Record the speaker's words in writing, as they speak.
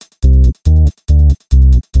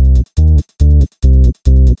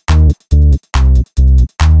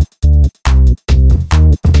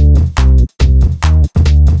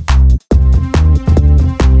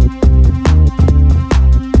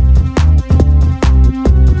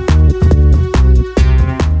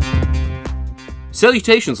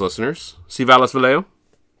Salutations, listeners. Sivalas Valeo.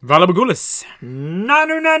 Valabagulis.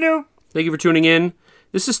 Nanu. Thank you for tuning in.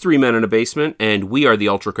 This is Three Men in a Basement, and we are the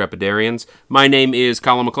Ultra Crepidarians. My name is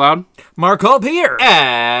Colin McLeod. Marco Pierre.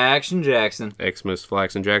 Action Jackson. Xmas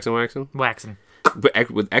Flaxen Jackson Waxon. Waxing.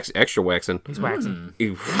 With extra waxing. He's waxing.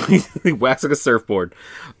 Waxing a surfboard.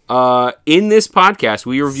 In this podcast,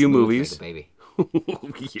 we review movies. Like a baby.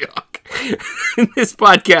 Yuck. In this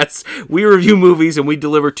podcast, we review movies and we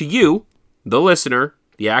deliver to you, the listener,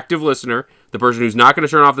 the active listener, the person who's not going to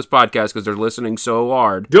turn off this podcast because they're listening so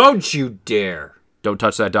hard. Don't you dare. Don't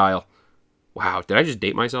touch that dial. Wow, did I just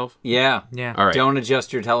date myself? Yeah. All right. Don't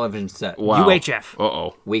adjust your television set. Wow. UHF.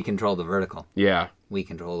 Uh-oh. We control the vertical. Yeah. We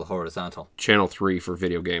control the horizontal. Channel 3 for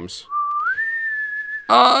video games.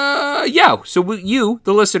 Yeah. So you,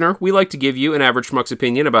 the listener, we like to give you an average schmuck's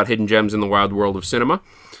opinion about hidden gems in the wild world of cinema.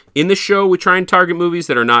 In this show, we try and target movies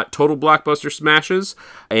that are not total blockbuster smashes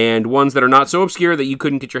and ones that are not so obscure that you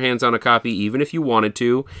couldn't get your hands on a copy even if you wanted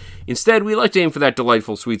to. Instead, we like to aim for that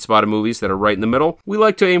delightful sweet spot of movies that are right in the middle. We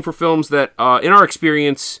like to aim for films that, in our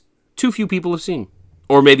experience, too few people have seen.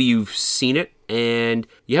 Or maybe you've seen it and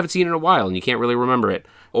you haven't seen it in a while and you can't really remember it.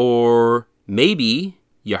 Or maybe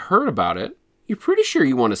you heard about it, you're pretty sure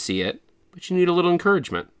you want to see it, but you need a little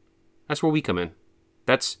encouragement. That's where we come in.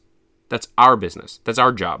 That's our business. That's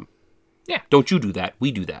our job. Yeah. Don't you do that.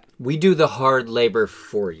 We do that. We do the hard labor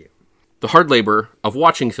for you. The hard labor of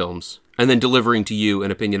watching films and then delivering to you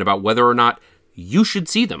an opinion about whether or not you should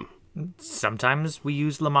see them. Sometimes we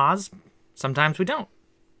use Lamaze. Sometimes we don't.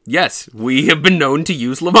 Yes, we have been known to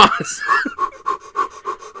use Lamaze.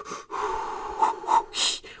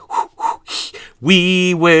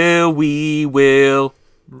 We will.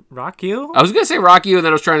 Rock you? I was going to say rock you, and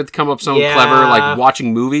then I was trying to come up with something Yeah. clever, like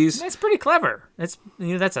watching movies. That's pretty clever. That's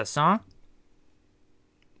a song.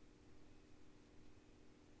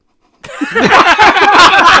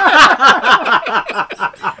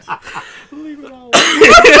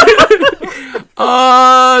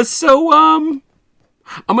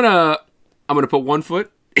 I'm gonna put one foot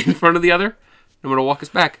in front of the other. I'm gonna walk us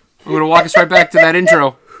back. I'm gonna walk us right back to that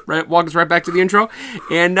intro. Right, walk us right back to the intro,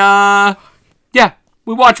 and yeah,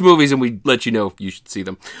 we watch movies and we let you know if you should see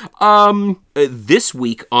them. This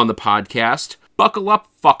week on the podcast, buckle up,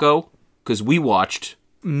 fucko, because we watched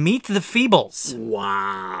Meet the Feebles.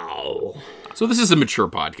 Wow. So this is a mature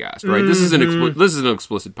podcast, right? This is an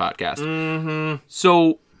explicit podcast. Mm-hmm.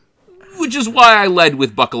 So, which is why I led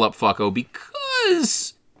with Buckle Up Fucko,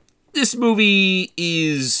 because this movie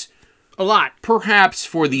is A lot. perhaps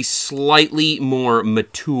for the slightly more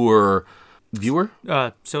mature viewer.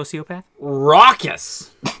 Sociopath?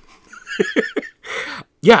 Raucous.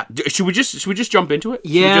 Yeah, should we just jump into it?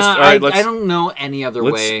 Yeah, I don't know any other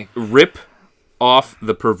Let's way. rip off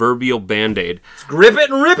the proverbial Band-Aid. Grip it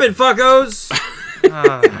and rip it, fuckos.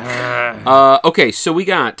 Okay, so we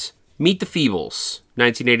got Meet the Feebles,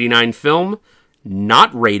 1989 film,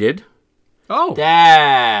 not rated. Oh.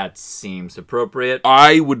 That seems appropriate.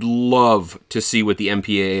 I would love to see what the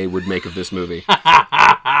MPAA would make of this movie. 1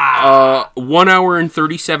 hour and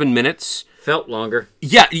 37 minutes. Felt longer.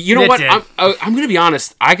 Yeah, you know It what? did. I'm going to be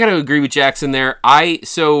honest. I got to agree with Jackson there.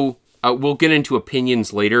 We'll get into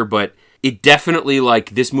opinions later, but it definitely,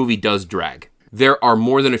 this movie does drag. There are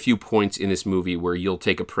more than a few points in this movie where you'll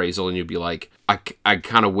take appraisal and you'll be like, I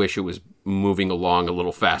kind of wish it was moving along a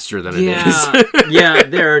little faster than it is. Yeah,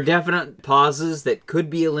 there are definite pauses that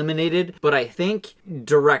could be eliminated, but I think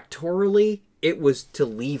directorially it was to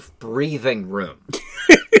leave breathing room.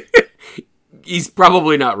 He's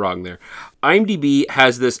probably not wrong there. IMDb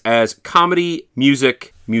has this as comedy,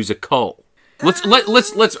 musical. Let's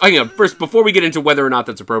hang on, first, before we get into whether or not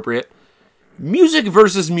that's appropriate, music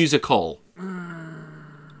versus musical.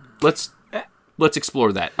 Let's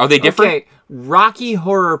explore that. Are they different? Okay, Rocky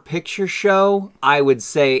Horror Picture Show, I would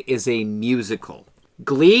say, is a musical.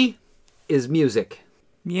 Glee is music.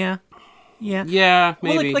 Yeah. Yeah. Yeah,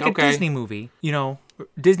 Well, maybe. like okay. a Disney movie.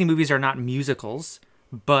 Disney movies are not musicals,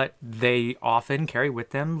 but they often carry with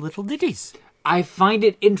them little ditties. I find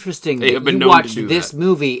it interesting They have that been you known to watched do this that.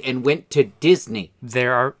 movie and went to Disney.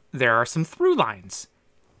 There are some through lines.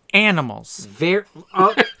 Animals.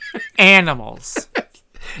 Animals.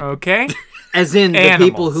 Okay? As in the Animals.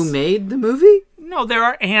 people who made the movie? No, there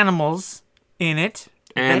are animals in it.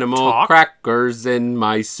 that Animal talk. crackers in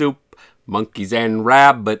my soup. Monkeys and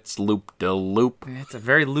rabbits, loop-de-loop. It's a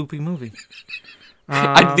very loopy movie.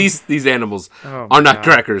 These animals Oh are not God.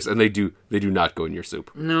 crackers, and they do not go in your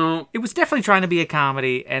soup. No. It was definitely trying to be a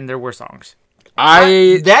comedy, and there were songs.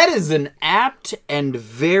 That is an apt and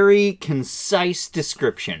very concise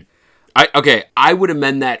description. I would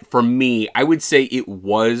amend that for me. I would say it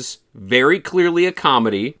was very clearly a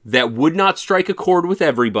comedy that would not strike a chord with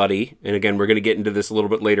everybody. And again, we're going to get into this a little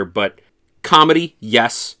bit later, but comedy,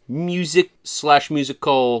 yes.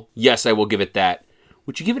 Music/musical, yes, I will give it that.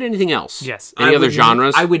 Would you give it anything else? Yes. Any other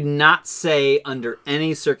genres? I would not say under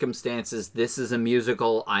any circumstances this is a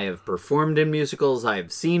musical. I have performed in musicals. I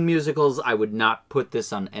have seen musicals. I would not put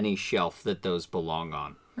this on any shelf that those belong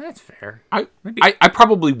on. That's fair. I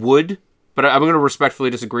probably would, but I'm going to respectfully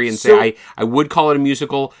disagree and say I would call it a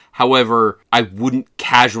musical. However, I wouldn't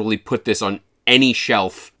casually put this on any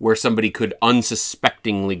shelf where somebody could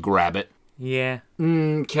unsuspectingly grab it. Yeah.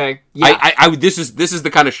 Okay. Yeah. This is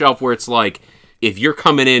the kind of shelf where it's like, if you're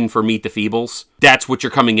coming in for Meet the Feebles, that's what you're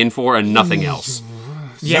coming in for and nothing else.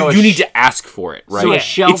 Yeah. You need to ask for it, right? So a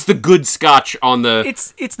shelf- It's the good scotch on the...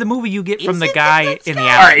 It's the movie you get from the guy in the All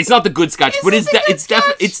alley. right, it's not the good scotch, but it's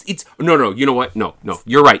definitely it's no. You know what? No.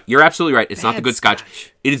 You're right. You're absolutely right. It's not the good scotch.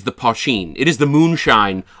 It is the posheen. It is the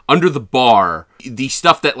moonshine under the bar. The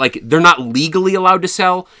stuff that like they're not legally allowed to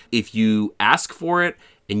sell. If you ask for it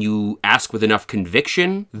and you ask with enough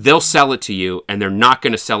conviction, they'll sell it to you, and they're not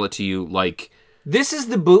going to sell it to you like... This is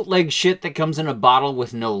the bootleg shit that comes in a bottle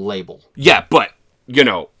with no label. Yeah, but you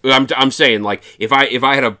know, I'm saying like if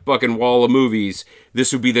I had a fucking wall of movies,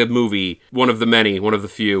 this would be the movie, one of the many, one of the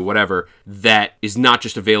few, whatever, that is not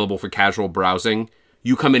just available for casual browsing.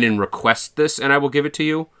 You come in and request this, and I will give it to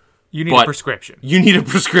you. You need a prescription. You need a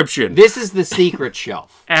prescription. This is the secret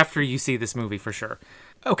shelf. After you see this movie, for sure.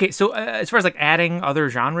 Okay, so as far as like adding other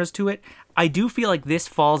genres to it, I do feel like this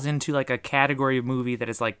falls into like a category of movie that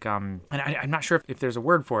is like, and I'm not sure if there's a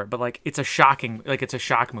word for it, but like it's a shock movie.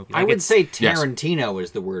 Like I would say Tarantino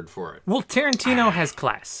is the word for it. Well, Tarantino has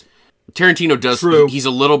class. Tarantino does. True. He's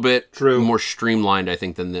a little bit more streamlined, I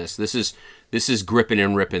think, than this. This is gripping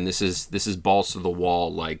and ripping. This is balls to the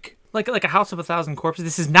wall, like Like a House of a Thousand Corpses.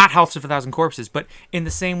 This is not House of a Thousand Corpses, but in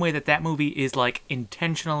the same way that movie is like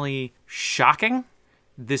intentionally shocking,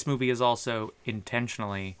 this movie is also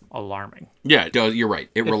intentionally alarming. Yeah, it does. You're right.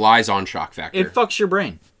 It relies on shock factor. It fucks your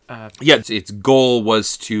brain. Yeah, its goal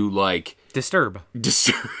was to like Disturb.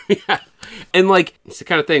 Yeah. And like it's the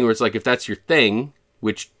kind of thing where it's like if that's your thing,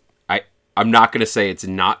 which I'm not gonna say it's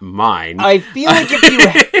not mine. I feel like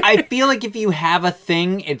if you have a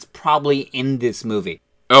thing, it's probably in this movie.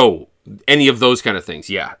 Oh, any of those kind of things,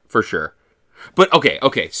 yeah, for sure. But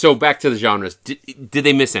okay. So back to the genres. Did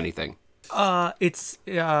they miss anything? It's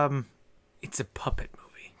a puppet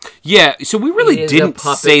movie. Yeah, so we really didn't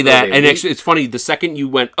say that. movie. And actually, it's funny. The second you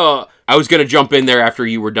went, I was gonna jump in there after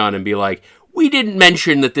you were done and be like, we didn't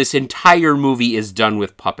mention that this entire movie is done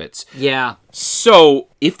with puppets. Yeah. So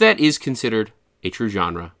if that is considered a true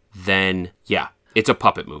genre, then yeah, it's a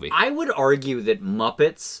puppet movie. I would argue that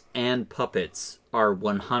Muppets and puppets are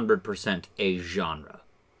 100% a genre.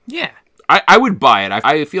 Yeah. I would buy it.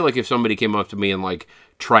 I feel like if somebody came up to me and like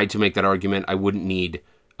tried to make that argument, I wouldn't need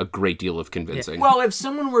a great deal of convincing. Well, if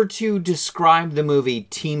someone were to describe the movie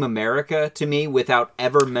Team America to me without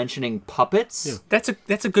ever mentioning puppets, That's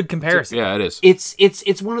a good comparison. Yeah, it is.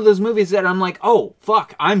 it's one of those movies that I'm like, oh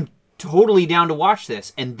fuck, I'm totally down to watch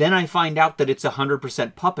this, and then I find out that it's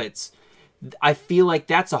 100% puppets. I feel like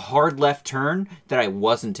that's a hard left turn that I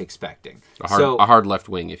wasn't expecting. A hard left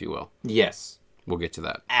wing, if you will. Yes. We'll get to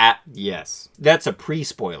that. Yes. That's a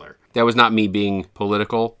pre-spoiler. That was not me being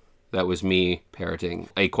political. That was me parroting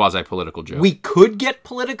a quasi-political joke. We could get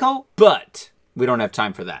political, but we don't have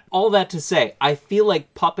time for that. All that to say, I feel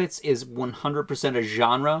like puppets is 100% a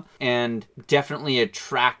genre and definitely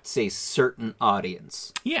attracts a certain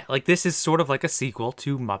audience. Yeah, like this is sort of like a sequel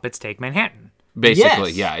to Muppets Take Manhattan.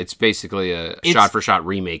 Basically, Yes. yeah. It's basically a shot-for-shot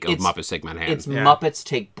remake of Muppets Take Manhattan. It's Muppets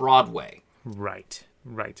Take Broadway. Right.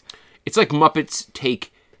 It's like Muppets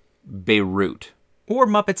Take Beirut. Or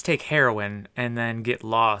Muppets take heroin and then get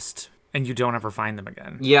lost and you don't ever find them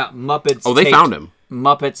again. Yeah, Muppets Oh, they found him.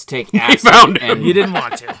 Muppets take acid found him. and You didn't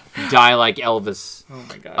want to. die like Elvis. Oh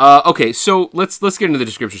my god. Okay, so let's get into the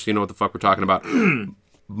description so you know what the fuck we're talking about.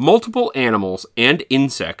 Multiple animals and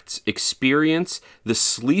insects experience the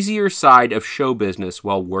sleazier side of show business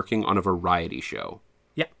while working on a variety show.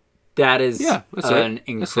 Yeah. That is that's an it.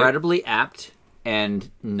 incredibly apt and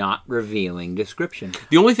not revealing description.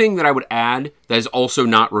 The only thing that I would add that is also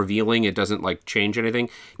not revealing, it doesn't like change anything.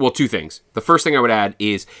 Well, two things. The first thing I would add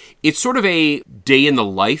is it's sort of a day in the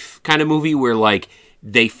life kind of movie where like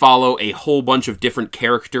they follow a whole bunch of different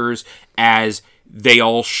characters as they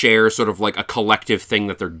all share sort of like a collective thing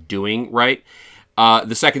that they're doing, right?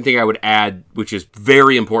 The second thing I would add, which is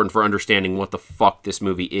very important for understanding what the fuck this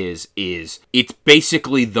movie is it's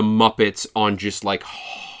basically the Muppets on just like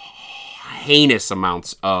heinous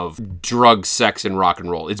amounts of drugs, sex, and rock and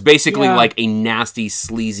roll. It's basically Yeah. like a nasty,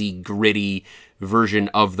 sleazy, gritty version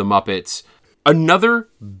of the Muppets. Another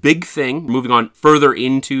big thing, moving on further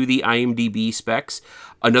into the IMDb specs,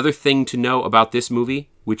 another thing to know about this movie,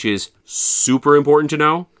 which is super important to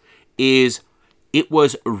know, is it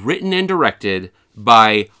was written and directed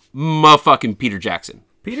by motherfucking Peter Jackson.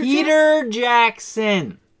 Peter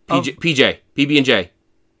Jackson. PB&J.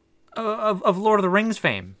 Of Lord of the Rings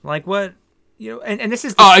fame. Like what? You know, and this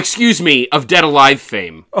is Oh, excuse me, of Dead Alive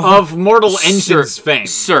fame. Of Mortal Engines fame.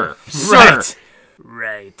 Sir.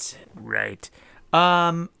 Right.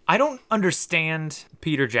 I don't understand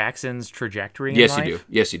Peter Jackson's trajectory in Yes, life. you do.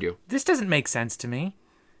 Yes, you do. This doesn't make sense to me.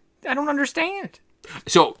 I don't understand.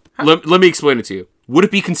 So, let me explain it to you. Would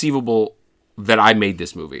it be conceivable that I made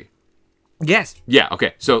this movie? Yes. Yeah,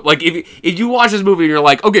 okay. So, like, if you watch this movie and you're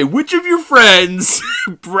like, okay, which of your friends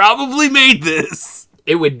probably made this?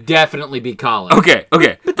 It would definitely be Colin. Okay.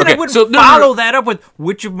 But then I wouldn't follow that up with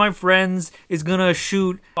which of my friends is gonna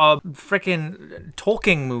shoot a frickin'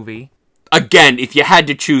 Tolkien movie. Again, if you had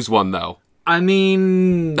to choose one, though. I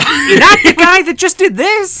mean, Not the guy that just did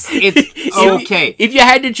this. it's okay. If you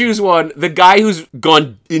had to choose one, the guy who's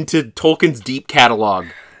gone into Tolkien's deep catalog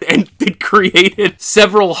and created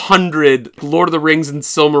several hundred Lord of the Rings and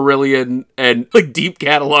Silmarillion and like deep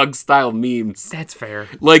catalog style memes. That's fair.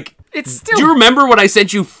 Like, It's still. do you remember when I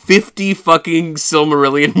sent you 50 fucking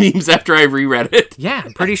Silmarillion memes after I reread it? Yeah,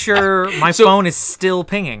 I'm pretty sure my phone is still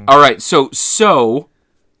pinging. All right, so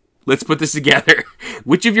let's put this together.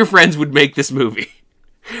 Which of your friends would make this movie?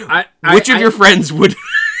 Which of your friends would?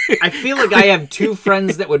 I feel like I have two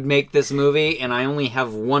friends that would make this movie, and I only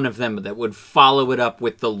have one of them that would follow it up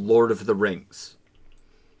with the Lord of the Rings.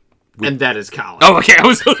 And that is Colin. Oh, okay. I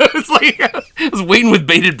was waiting with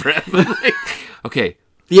bated breath. Like, okay.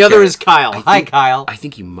 The other is Kyle. Hi, Kyle. I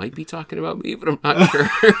think you might be talking about me, but I'm not sure.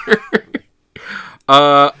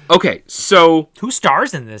 Okay, so Who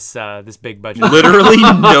stars in this this big budget? literally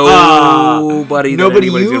nobody. that Nobody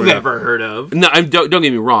anybody's you've gonna know. ever heard of. No, don't get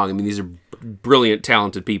me wrong. I mean, these are brilliant,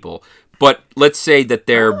 talented people. But let's say that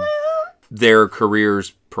their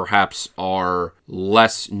careers perhaps are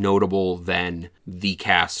less notable than the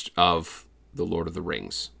cast of The Lord of the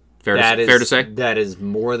Rings. Fair to say? That is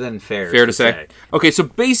more than fair. Fair to say. Okay, so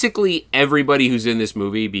basically everybody who's in this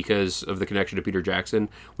movie, because of the connection to Peter Jackson,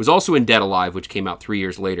 was also in Dead Alive, which came out 3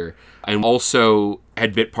 years later, and also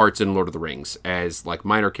had bit parts in Lord of the Rings as like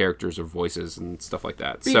minor characters or voices and stuff like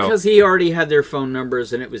that. Because he already had their phone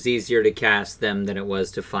numbers, and it was easier to cast them than it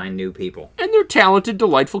was to find new people. And they're talented,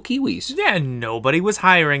 delightful Kiwis. Yeah, nobody was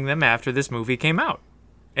hiring them after this movie came out.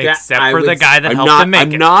 That- Except I for the would- guy that I'm helped not- them make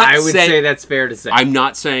I'm it. not- I would say- say that's fair to say. I'm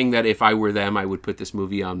not saying that if I were them, I would put this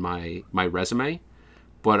movie on my resume.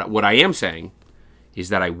 But what I am saying is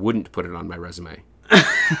that I wouldn't put it on my resume.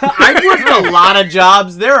 I've worked a lot of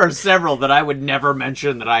jobs. There are several that I would never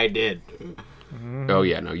mention that I did. Oh,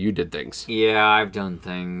 yeah, no, you did things. Yeah, I've done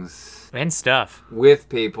things And stuff. with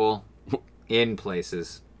people, in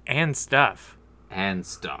places, And stuff. and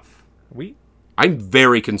stuff. I'm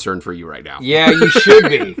very concerned for you right now. Yeah, you should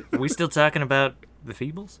be. Are we still talking about the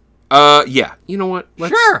Feebles? Yeah. You know what?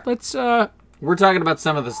 Sure. Let's We're talking about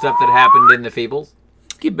some of the stuff that happened in the Feebles.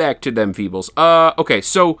 get back to them Feebles. Okay,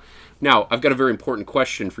 so now I've got a very important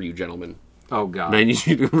question for you, gentlemen. Oh, God. And I need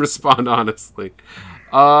you to respond honestly.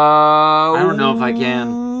 I don't know if I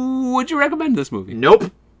can. Would you recommend this movie? Nope.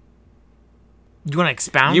 Do you want to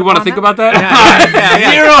expound? You want to upon think that? about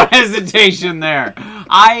that? Zero hesitation there.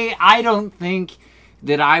 I don't think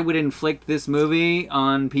that I would inflict this movie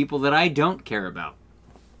on people that I don't care about.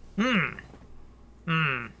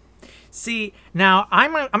 See, now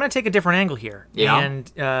I'm gonna take a different angle here. Yeah.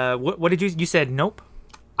 And what did you said? Nope.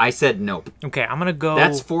 I said nope. Okay, I'm gonna go.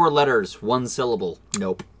 That's 4 letters, 1 syllable.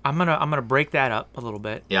 Nope. I'm gonna break that up a little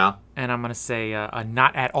bit, Yeah. and I'm gonna say a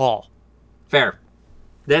not at all. Fair.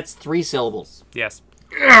 That's 3 syllables. Yes.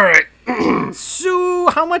 All right. So,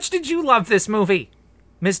 how much did you love this movie,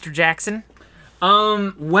 Mr. Jackson?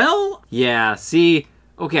 Well, yeah, see,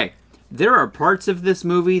 okay. There are parts of this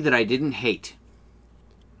movie that I didn't hate.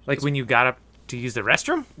 Like when you got up to use the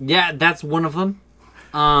restroom? Yeah, that's one of them.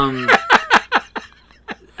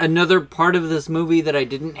 Another part of this movie that I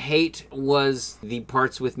didn't hate was the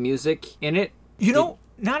parts with music in it. You know,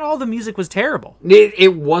 not all the music was terrible.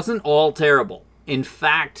 It wasn't all terrible. In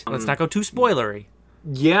fact, Let's not go too spoilery.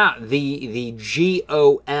 yeah, the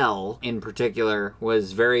GOL in particular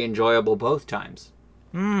was very enjoyable both times.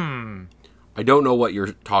 I don't know what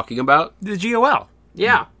you're talking about, The GOL.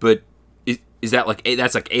 Yeah, but is that like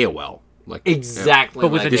that's like AOL? Like exactly. But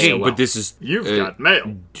with like a G. AOL. But this is You've got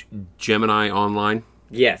mail. Gemini Online.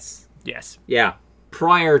 Yes, Yes. Yeah.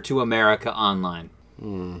 Prior to America Online.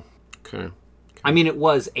 Okay. I mean, it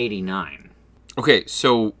was 89. Okay,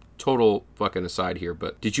 so total fucking aside here,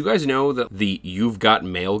 but did you guys know that the You've Got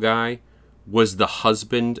Mail guy was the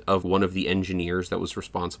husband of one of the engineers that was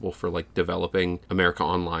responsible for, like, developing America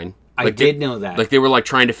Online? I did know that. Like, they were, like,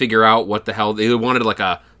 trying to figure out what the hell... They wanted, like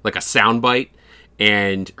a soundbite,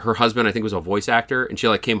 and her husband, I think, was a voice actor, and she,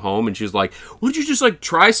 like, came home, and she was like, why don't you just, like,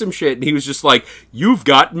 try some shit? And he was just like, You've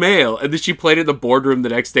Got Mail. And then she played it in the boardroom the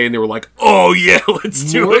next day, and they were like, oh, yeah,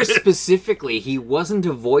 let's do More it. specifically, he wasn't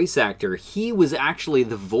a voice actor. He was actually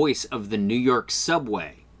the voice of the New York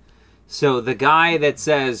subway. So the guy that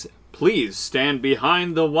says, please stand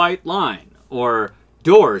behind the white line, or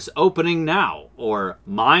doors opening now, or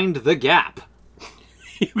mind the gap.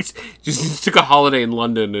 He just took a holiday in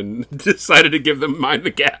London and decided to give them Mind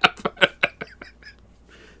the Gap.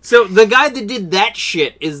 So the guy that did that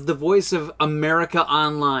shit is the voice of America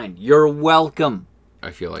Online. You're welcome.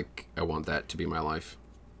 I feel like I want that to be my life.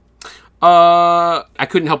 I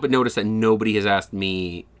couldn't help but notice that nobody has asked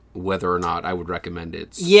me whether or not I would recommend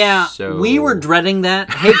it. Yeah, so... we were dreading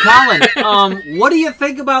that. Hey, Colin, what do you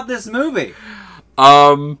think about this movie?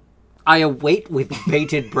 I await with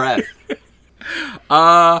bated breath.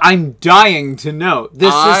 I'm dying to know.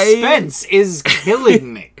 The suspense is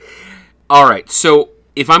killing me. All right, so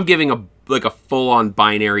if I'm giving a full-on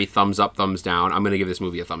binary thumbs up, thumbs down, I'm going to give this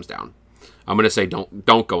movie a thumbs down. I'm going to say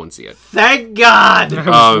don't go and see it. Thank God.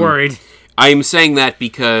 I was worried. I'm saying that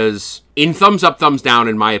because in thumbs up, thumbs down,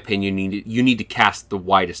 in my opinion, you need to cast the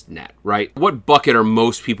widest net, right? What bucket are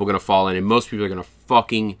most people going to fall in? And most people are going to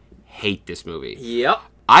fucking hate this movie. Yep.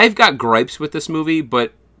 I've got gripes with this movie,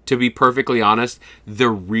 but to be perfectly honest, they're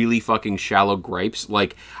really fucking shallow gripes.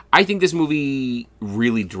 Like, I think this movie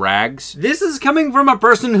really drags. This is coming from a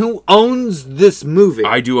person who owns this movie.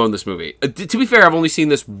 I do own this movie. To be fair, I've only seen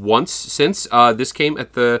this once since. This came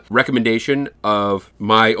at the recommendation of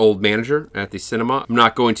my old manager at the cinema. I'm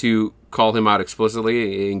not going to call him out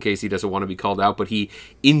explicitly in case he doesn't want to be called out, but he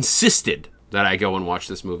insisted that I go and watch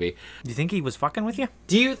this movie. Do you think he was fucking with you?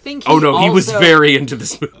 Do you think he was very into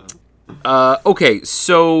this movie. Okay,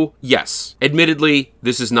 so, yes. Admittedly,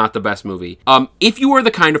 this is not the best movie. If you are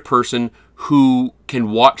the kind of person who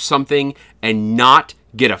can watch something and not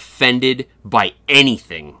get offended by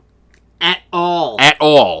anything. At all.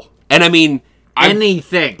 And I mean...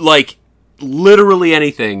 anything. Like, literally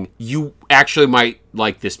anything, you actually might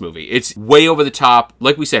like this movie. It's way over the top.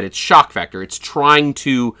 Like we said, it's shock factor. It's trying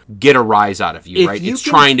to get a rise out of you, right? It's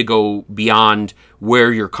trying to go beyond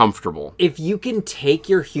where you're comfortable. If you can take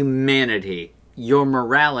your humanity, your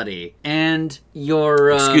morality, and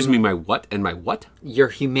your... Excuse me, my what and my what? Your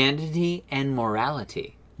humanity and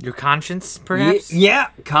morality. Your conscience, perhaps?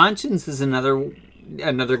 Yeah, conscience is another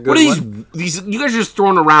good what are one. These you guys are just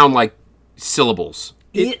throwing around like syllables.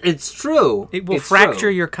 It's true. It will fracture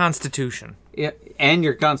your constitution. Yeah, and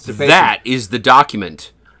your constipation. That is the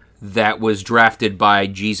document that was drafted by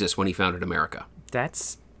Jesus when he founded America.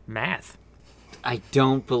 That's math. I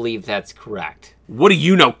don't believe that's correct. What do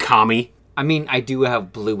you know, commie? I mean, I do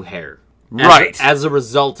have blue hair. Right. As a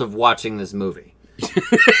result of watching this movie.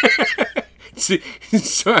 So,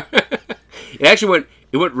 it actually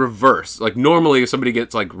went reverse. Like, normally if somebody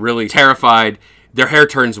gets like really terrified, their hair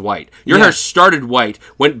turns white. Your hair started white,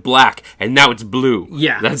 went black, and now it's blue.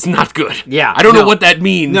 Yeah. That's not good. Yeah. I don't know what that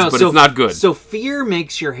means, but it's not good. So fear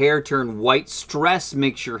makes your hair turn white. Stress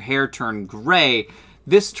makes your hair turn gray.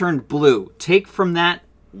 This turned blue. Take from that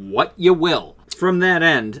what you will. From that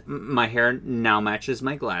end, my hair now matches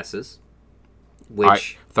my glasses.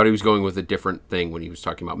 Which... I thought he was going with a different thing when he was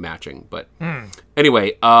talking about matching. But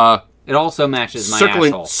anyway, it also matches my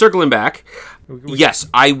asshole. Circling back, yes,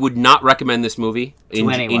 I would not recommend this movie to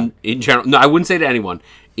anyone. In general. No, I wouldn't say to anyone.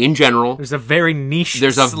 In general, there's a very niche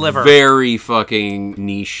sliver. Very fucking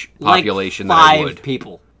niche population like that I would. 5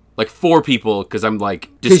 people. Like 4 people, because I'm like...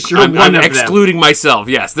 I'm excluding myself.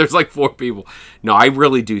 Yes, there's like 4 people. No, I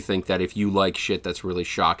really do think that if you like shit that's really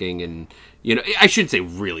shocking and... You know, I shouldn't say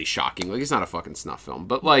really shocking. Like, it's not a fucking snuff film,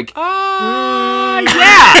 but like... Yeah,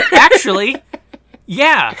 actually.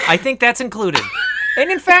 Yeah, I think that's included.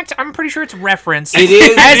 And in fact, I'm pretty sure it's referenced. It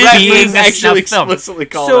is as being a actually snuff film. explicitly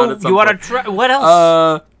called so out at some you want to point. try... What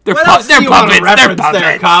else? They're What else do you want to reference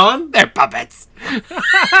there, Colin? They're puppets.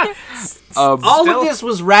 All of this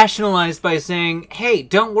was rationalized by saying, hey,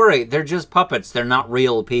 don't worry, they're just puppets. They're not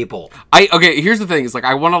real people. Okay, here's the thing. It's like,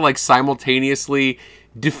 I want to like simultaneously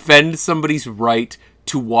defend somebody's right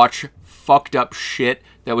to watch fucked up shit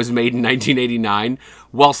that was made in 1989,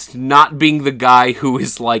 whilst not being the guy who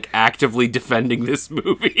is like actively defending this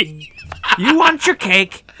movie. You want your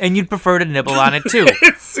cake, and you'd prefer to nibble on it too.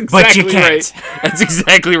 That's exactly But you can't. Right. That's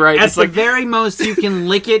exactly right. At It's the like very most, you can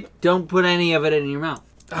lick it. Don't put any of it in your mouth.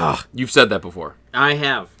 you've said that before. I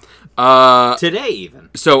have. Today, even.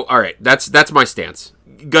 So, all right, that's my stance.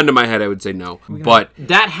 Gun to my head, I would say no. But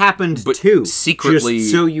That happened too. secretly-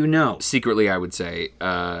 just so you know. secretly, I would say,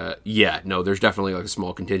 no, there's definitely like a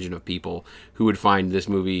small contingent of people who would find this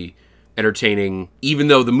movie entertaining, even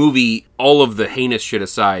though the movie, all of the heinous shit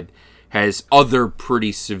aside, has other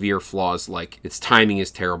pretty severe flaws. Like its timing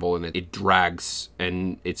is terrible and it drags,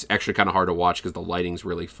 and it's actually kind of hard to watch because the lighting's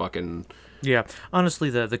really fucking. Yeah, honestly,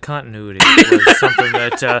 the continuity was something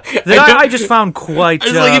that I just found quite.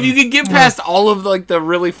 It's like if you could get past all of like the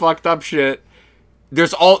really fucked up shit,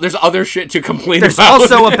 there's other shit to complain there's about.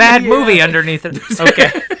 also a bad movie underneath it.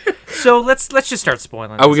 Okay, so let's just start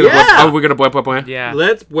spoiling. Are we this. gonna? Yeah. Are we gonna blah blah blah? Yeah.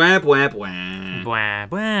 Let's whap, whap, whap. Blah,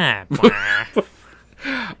 blah,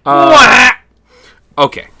 blah.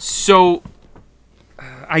 Okay, so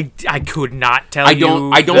I could not tell I you.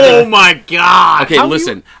 don't. Oh my god! Okay,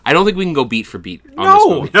 listen. I don't think we can go beat for beat on this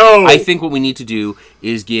movie. No. I think what we need to do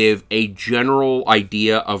is give a general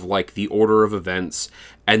idea of like the order of events,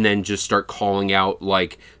 and then just start calling out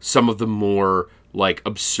like some of the more like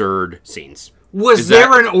absurd scenes. Was Is there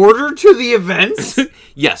that- an order to the events?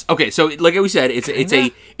 Yes. Okay. So, like we said, it's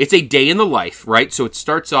a day in the life, right? So it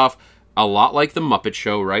starts off a lot like the Muppet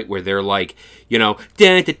Show, right, where they're like, you know,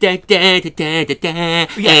 da da da da da da da da,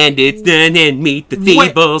 and it's done and meet the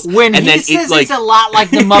Feebles. When and he then says it's a lot like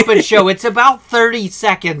the Muppet Show, it's about 30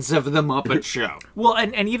 seconds of the Muppet Show. Well,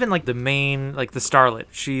 and even like the main, like the starlet,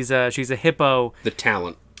 she's a hippo. the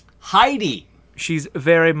talent, Heidi. She's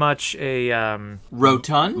very much a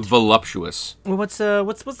Rotund? voluptuous. what's that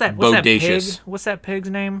pig? Bodacious. What's that pig's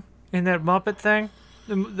name in that Muppet thing?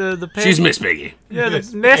 The pig. She's Miss Piggy. Yeah,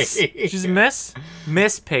 the Miss. She's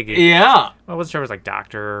Miss Piggy. Yeah. I wasn't sure it was like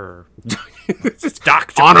Doctor or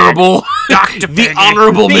Doctor. Honorable, Dr. the Piggy.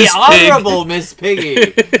 honorable The Miss Pig. Honorable Miss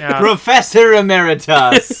Piggy. Professor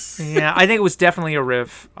Emeritus. Yeah, I think it was definitely a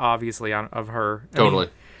riff, obviously, of her. I mean, Totally.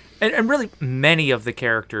 and really, many of the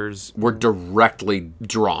characters. Were directly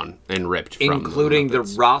drawn and ripped from Including the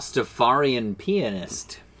Muppets. Rastafarian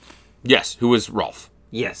pianist. Yes, who was Rolf.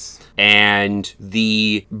 Yes. And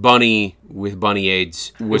the bunny with bunny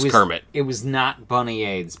aids was Kermit. It was not Bunny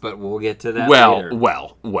AIDS, but we'll get to that Well.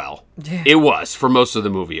 later. It was. For most of the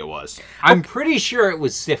movie, it was. I'm pretty sure it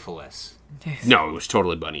was syphilis. No, it was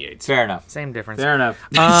totally bunny aids. Fair enough. Same difference. Fair enough.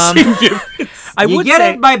 I you would get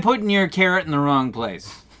say it by putting your carrot in the wrong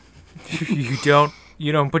place. you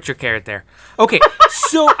don't put your carrot there. Okay,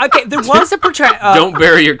 so there was a Don't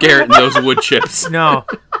bury your carrot in those wood chips. No,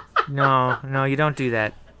 you don't do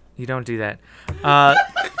that. You don't do that.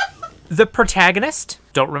 The protagonist,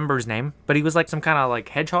 don't remember his name, but he was like some kind of like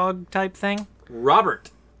hedgehog type thing.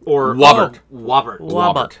 Robert. Or Wobbert. Wobbert.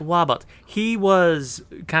 Wobbert. He was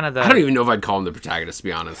kind of the. I don't even know if I'd call him the protagonist, to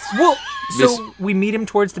be honest. Well, This- so we meet him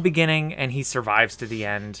towards the beginning, and he survives to the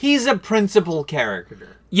end. He's a principal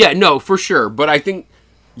character. Yeah, no, for sure. But I think,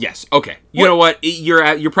 yes, okay. You know what?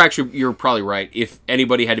 You're probably right. If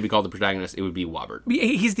anybody had to be called the protagonist, it would be Wobbert.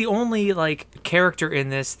 He's the only like character in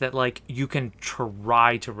this that like you can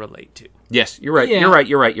try to relate to. Yes, you're right. Yeah.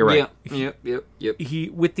 You're right. Yep. He,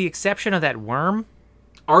 with the exception of that worm,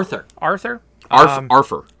 Arthur. Arthur.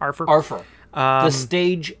 Arthur. Arthur. The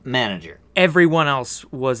stage manager. Everyone else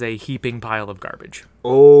was a heaping pile of garbage.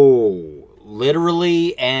 Oh,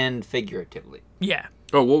 literally and figuratively. Yeah.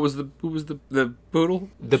 Oh, who was the poodle?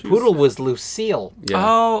 The poodle was Lucille. Yeah.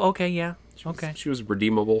 Oh, okay, yeah. Okay. She was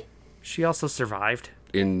redeemable She also survived.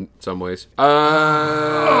 in some ways.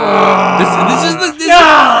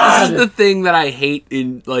 This is the thing that I hate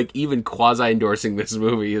in like even quasi endorsing this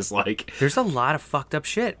movie is like There's a lot of fucked up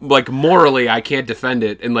shit. morally I can't defend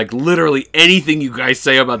it, and like literally anything you guys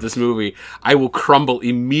say about this movie I will crumble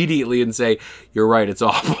immediately and say you're right, it's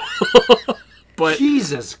awful. But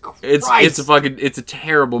Jesus Christ. it's a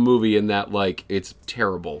terrible movie in that like it's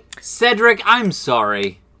terrible. Cedric, I'm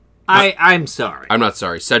sorry. I'm sorry. I'm not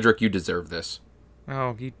sorry, Cedric. You deserve this.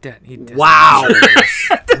 Oh, he did. Wow.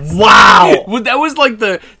 Wow. Well, that was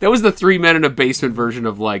the 3 Men in a Basement version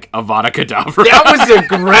of like Avada Kedavra. That was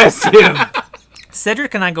aggressive.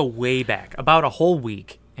 Cedric and I go way back, about a whole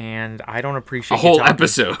week, and I don't appreciate A whole you talking-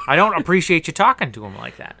 episode. I don't appreciate you talking to him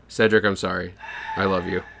like that. Cedric, I'm sorry. I love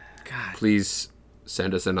you. God, Please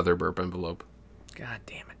send us another burp envelope. God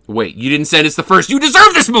damn it. Wait, you didn't send us the first. You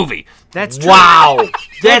deserve this movie. That's true. Wow.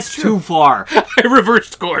 That's too far. I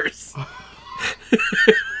reversed course.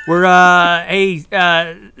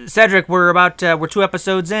 Cedric, we're 2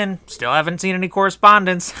 episodes in. Still haven't seen any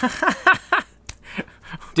correspondence.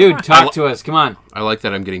 Dude, talk to us. Come on. I like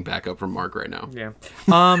that I'm getting backup from Mark right now. Yeah.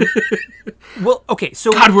 Well, okay,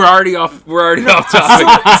 so God, we're already off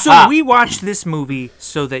topic. so we watched this movie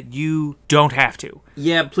so that you don't have to.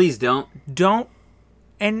 Yeah, please don't. Don't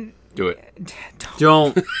and Do it.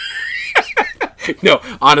 Don't. No,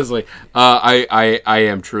 honestly, I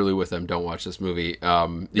am truly with them. Don't watch this movie.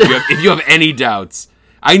 If you have any doubts,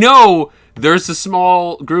 I know there's a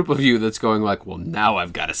small group of you that's going like, well, now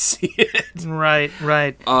I've got to see it. right.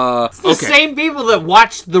 It's the same people that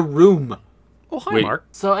watched The Room. Oh, hi, Wait. Mark.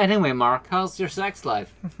 So anyway, Mark, how's your sex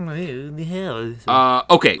life?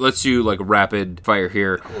 Okay, let's do like rapid fire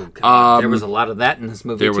here. Oh, God. There was a lot of that in this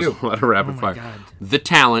movie, There was too. a lot of rapid fire. God. The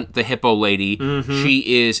talent, the hippo lady,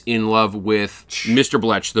 she is in love with Mr.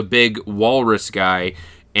 Bletch, the big walrus guy,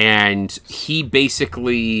 and he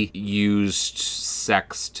basically used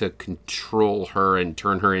sex to control her and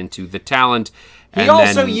turn her into the talent. He and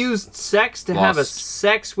also then used sex to have a lost-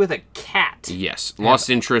 sex with a cat. Yes, lost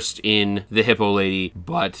interest in the hippo lady,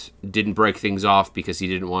 but didn't break things off because he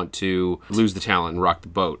didn't want to lose the talent and rock the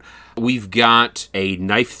boat. We've got a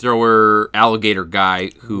knife thrower alligator guy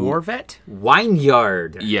who... War vet?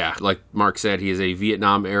 Wineyard. Yeah, like Mark said, he is a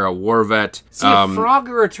Vietnam-era war vet. See, a frog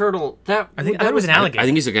or a turtle? I thought it was an alligator. I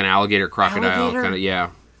think he's like an alligator crocodile Alligator? kind of, yeah.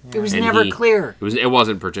 It was And never he- clear. It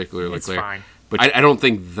wasn't particularly It's clear. fine. But I don't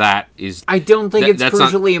think that is... I don't think it's that's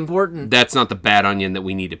not- crucially important. That's not the bad onion that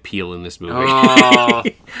we need to peel in this movie. Oh,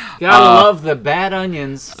 gotta love the bad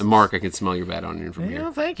onions. Mark, I can smell your bad onion from here.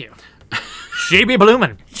 Oh, thank you. She be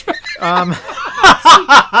bloomin'.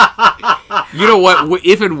 You know what?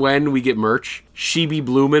 If and when we get merch, She Be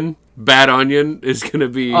Bloomin' Bad Onion is going to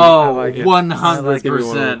be... Oh, like it.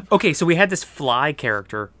 100%. Okay, so we had this fly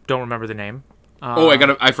character. Don't remember the name.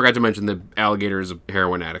 I forgot to mention the alligator is a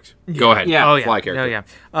heroin addict. Go ahead. Yeah. Oh, yeah. Fly character. Oh,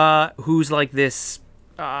 yeah. Who's like this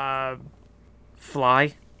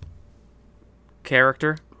fly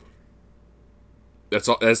character? That's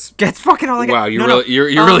all. That's That's fucking all I got. wow. You're No, no. really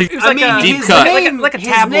you're really It was like a deep his cut. name, like a his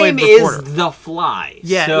tabloid name reporter. is The Fly.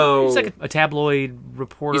 Yeah, so he's like a tabloid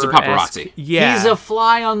reporter. He's a paparazzi. Yeah. he's a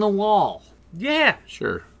fly on the wall. Yeah.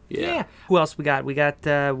 Sure. Yeah. Who else we got? We got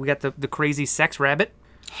the crazy sex rabbit.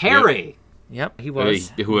 Harry, Yep, he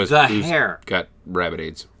was. Who's hair. got rabbit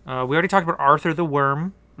AIDS. We already talked about Arthur the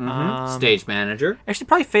Worm. Stage manager. Actually,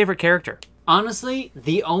 probably favorite character. Honestly,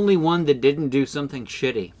 the only one that didn't do something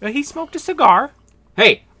shitty. He smoked a cigar.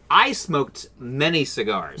 Hey, I smoked many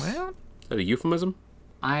cigars. Well, Is that a euphemism?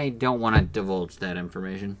 I don't want to divulge that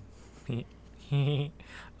information.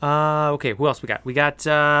 okay, who else we got? We got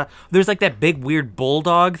there's like that big weird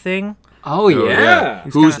bulldog thing. Oh, yeah.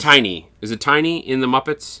 Who's Tiny? Is it Tiny in the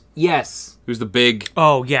Muppets? Yes. Who's the big?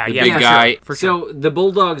 Oh yeah, The yeah, big for guy. Sure, for sure. So the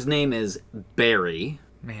bulldog's name is Barry.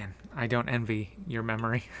 Man, I don't envy your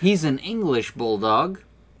memory. He's an English bulldog.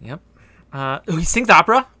 Yep. He sings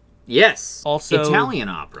opera. Yes. Also- Italian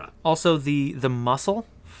opera. Also the muscle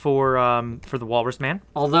for the Walrus Man.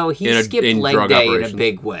 Although he In skipped leg drug day in a operations.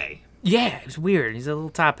 big way. Yeah, it's weird. He's a little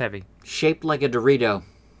top heavy. Shaped like a Dorito.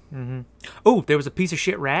 Oh, there was a piece of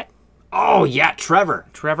shit rat. Oh, yeah, Trevor.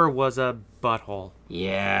 Trevor was a butthole.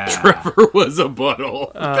 Yeah. Trevor was a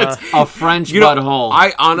butthole. A French You know, butthole.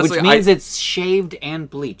 I honestly- Which means it's shaved and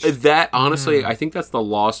bleached. That honestly, I think that's the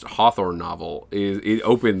lost Hawthorne novel. It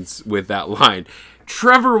opens with that line.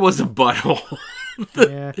 Trevor was a butthole.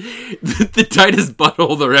 Yeah. The tightest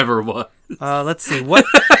butthole there ever was. Let's see. What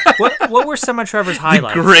were some of Trevor's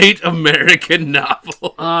highlights? Great American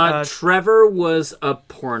novel. Trevor was a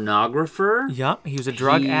pornographer. Yup, he was a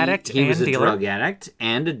drug addict He and was a dealer. drug addict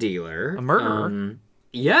and a dealer. A murderer.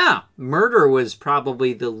 Yeah, murder was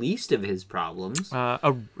probably the least of his problems.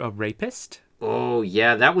 A rapist. Oh,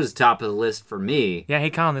 yeah, that was top of the list for me. Yeah,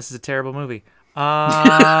 hey Colin, this is a terrible movie.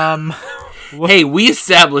 Hey, we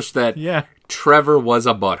established that Yeah. Trevor was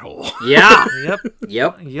a butthole. Yeah. Yep.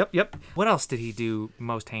 Yep. Yep. What else did he do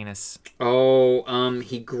most heinous? Oh,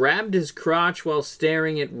 he grabbed his crotch while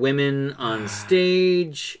staring at women on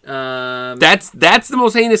stage. That's the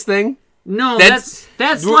most heinous thing. No, That's-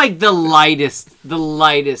 that's like the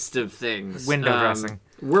lightest of things. Window dressing.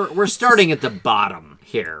 We're starting at the bottom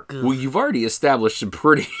here. Well, you've already established some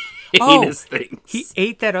pretty Oh, heinous things. He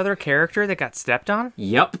ate that other character that got stepped on?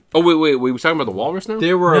 Yep. Oh, wait, we were talking about the walrus now?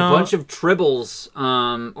 There were No. a bunch of tribbles,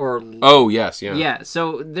 Oh, yes, yeah. yeah,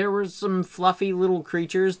 so there were some fluffy little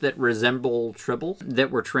creatures that resemble tribble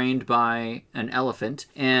that were trained by an elephant,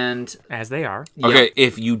 and As they are. Okay,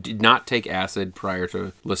 if you did not take acid prior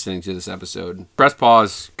to listening to this episode, press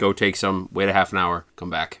pause, go take some, wait a half an hour, come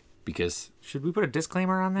back. Because Should we put a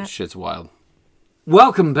disclaimer on that? Shit's wild.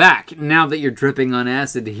 Welcome back. Now that you're dripping on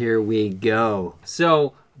acid, here we go.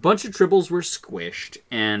 So, a bunch of tribbles were squished,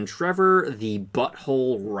 and Trevor, the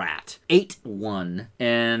butthole rat, ate one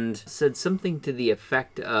and said something to the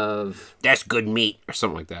effect of, That's good meat, or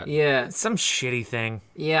something like that. yeah, Some shitty thing.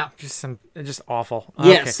 yeah, Just awful.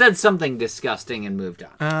 yeah, Okay. said something disgusting and moved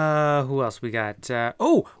on. Who else we got?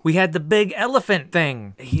 We had the big elephant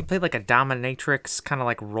thing. He played like a dominatrix kind of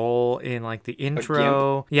like role in like the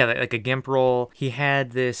intro. Yeah, like a gimp role. He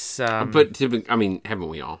had this. But, I mean, haven't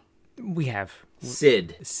we all? We have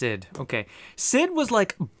Sid. Sid. Okay. Sid was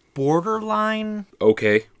like borderline.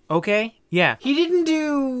 Okay. Okay. Yeah. He didn't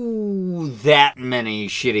do that many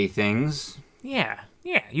shitty things. Yeah.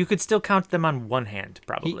 Yeah. You could still count them on one hand,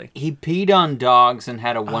 probably. He peed on dogs and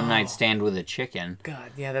had a one-night stand with a chicken. God.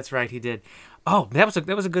 Yeah, that's right. He did. Oh, that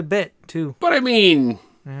was a good bit too. But I mean,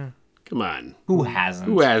 come on. Who hasn't?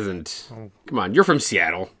 Who hasn't? Come on, you're from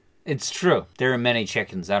Seattle. It's true. There are many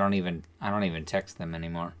chickens. I don't even text them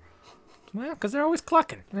anymore. Well, because they're always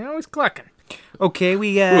clucking. Okay,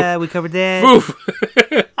 we covered that. Oof.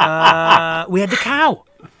 We had the cow.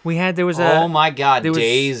 There was a. Oh my God, was-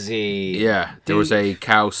 Daisy. Yeah, there was a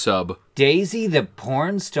cow sub. Daisy, the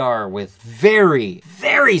porn star with very,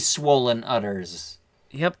 very swollen udders.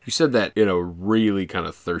 Yep. You said that in a really kind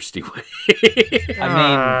of thirsty way.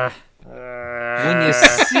 I mean, when you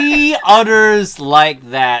see udders like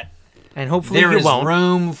that, And hopefully there you is won't.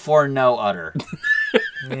 room for no udder.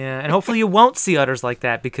 Yeah, and hopefully you won't see udders like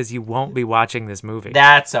that because you won't be watching this movie.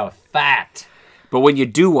 That's a fact. But when you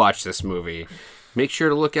do watch this movie, make sure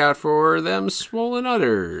to look out for them swollen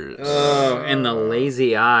udders. Oh, and the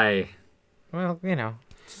lazy eye. Well, you know.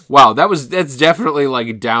 Wow, that's definitely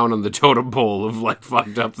like down on the totem pole of like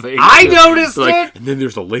fucked up things. I noticed Like, it. and then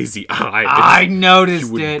there's a lazy eye. I You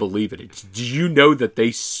noticed wouldn't it. believe it. Do you know that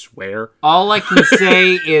they swear? All I can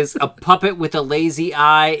say is a puppet with a lazy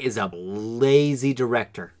eye is a lazy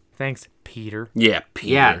director. Thanks, Peter. Yeah,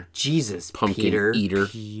 Peter. Yeah, Jesus, Pumpkin Peter. eater.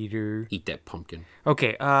 Peter. Eat that pumpkin.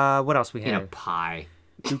 Okay, what else we In a have? pie.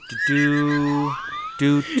 Do.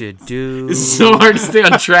 This is so hard to stay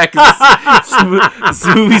on track. This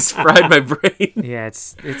movie's fried my brain. Yeah,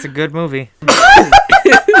 it's a good movie.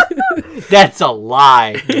 That's a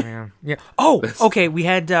lie. Yeah. Oh, okay. We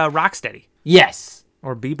had Rocksteady Yes.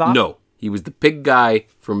 or Bebop. No, he was the pig guy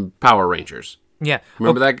from Power Rangers. Yeah.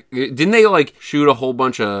 Remember that? Didn't they like shoot a whole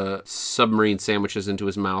bunch of submarine sandwiches into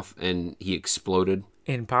his mouth and he exploded?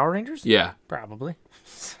 In Power Rangers? Yeah. Probably.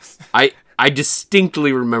 I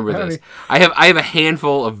distinctly remember this. I have a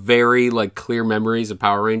handful of very like clear memories of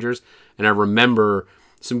Power Rangers, and I remember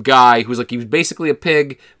some guy who was like he was basically a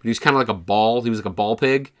pig, but he was kind of like a ball. He was like a ball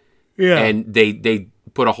pig. Yeah. And they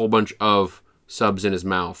put a whole bunch of subs in his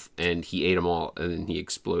mouth, and he ate them all, and then he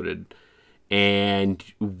exploded. And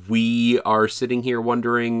we are sitting here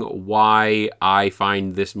wondering why I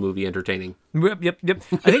find this movie entertaining. Yep. I think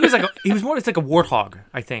it was like it's like a warthog,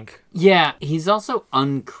 I think. Yeah, he's also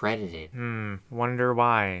uncredited. Wonder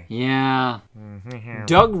why. Yeah.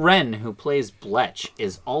 Doug Wren, who plays Bletch,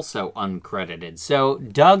 is also uncredited. So,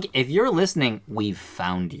 Doug, if you're listening, we've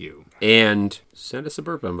found you. And send us a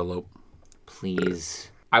burp envelope. Please.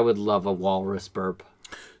 I would love a walrus burp.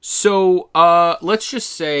 So, let's just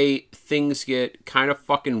say things get kind of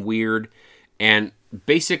fucking weird, and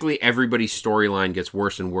basically everybody's storyline gets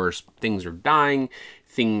worse and worse. Things are dying,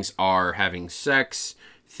 things are having sex,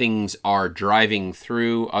 things are driving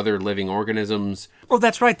through other living organisms. Oh,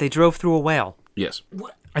 that's right. They drove through a whale. Yes.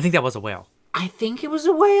 I think that was a whale. I think it was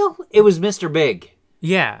a whale. It was Mr. Big.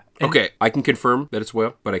 Yeah. Okay, I can confirm that it's a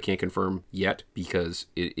whale, but I can't confirm yet because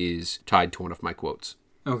it is tied to one of my quotes.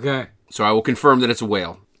 Okay. So I will confirm that it's a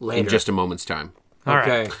whale in Later. just a moment's time. All right.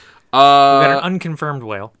 Okay. We got an unconfirmed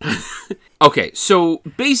whale. Okay, so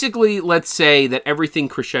basically, let's say that everything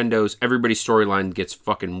crescendos, everybody's storyline gets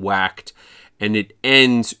fucking whacked, and it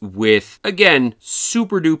ends with, again,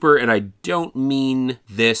 super duper, and I don't mean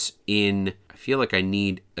this in, I feel like I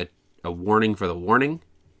need a warning for the warning,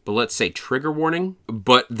 but let's say trigger warning,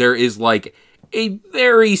 but there is like a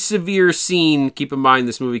very severe scene, keep in mind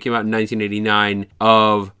this movie came out in 1989,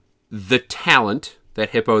 of the talent,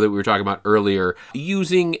 that hippo that we were talking about earlier,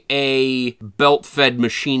 using a belt-fed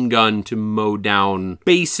machine gun to mow down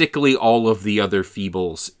basically all of the other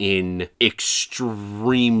Feebles in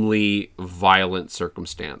extremely violent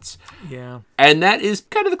circumstance. Yeah. And that is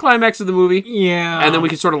kind of the climax of the movie. Yeah. And then we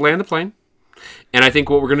can sort of land the plane. And I think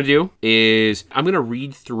what we're going to do is I'm going to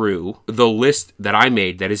read through the list that I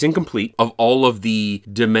made that is incomplete of all of the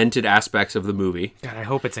demented aspects of the movie. God, I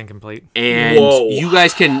hope it's incomplete. And Whoa. you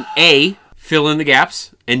guys can, A, fill in the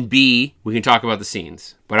gaps, and B, we can talk about the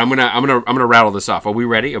scenes. But I'm gonna rattle this off. Are we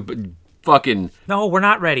ready? Fucking No, we're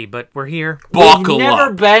not ready, but we're here. buckle We've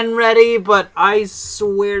never up. been ready, but I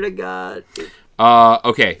swear to God.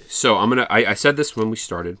 Okay, so I said this when we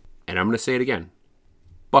started, and I'm gonna say it again.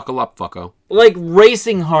 Buckle up, fucko. Like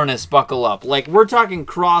racing harness buckle up. Like we're talking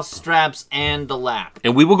cross straps and the lap.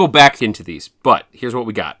 And we will go back into these, but here's what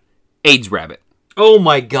we got. AIDS rabbit. Oh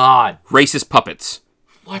my God. Racist puppets.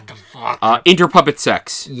 What the fuck? Inter-puppet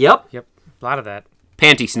sex. Yep. Yep, a lot of that.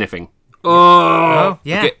 Panty sniffing. Oh,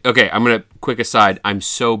 yeah. Okay, I'm gonna, quick aside, I'm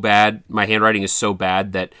so bad, my handwriting is so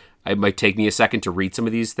bad that it might take me a second to read some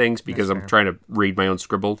of these things because I'm trying to read my own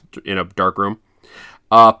scribble in a dark room.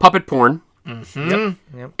 Puppet porn.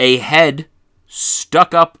 Mm-hmm. Yep. A head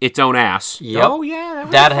stuck up its own ass. Yep. Oh, yeah.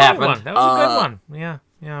 That was a funny happened. one. That was a good one.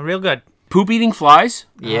 Yeah, real good. Poop eating flies.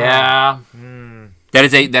 Yeah.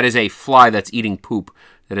 That is a fly that's eating poop.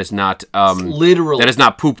 That is not Literally. that is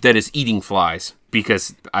not poop. That is eating flies.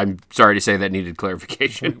 Because I'm sorry to say that needed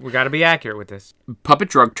clarification. We got to be accurate with this. Puppet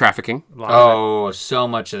drug trafficking. A lot of it. Oh, so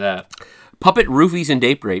much of that. Puppet roofies and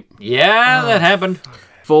date rape. Yeah, that happened.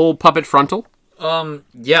 Full puppet frontal.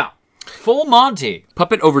 Yeah. Full Monty.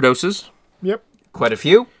 Puppet overdoses. Yep. Quite a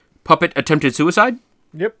few. Puppet attempted suicide.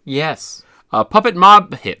 Yep. Yes. Puppet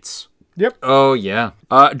mob hits. Yep. Oh, yeah.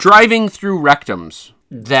 Driving through rectums.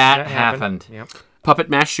 That happened. Yep. Puppet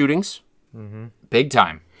mass shootings. Big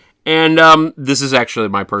time. And this is actually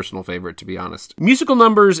my personal favorite, to be honest. Musical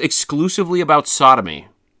numbers exclusively about sodomy.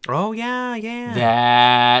 Oh, yeah.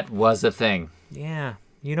 That was a thing. Yeah.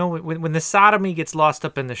 You know, when the sodomy gets lost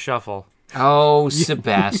up in the shuffle, Oh,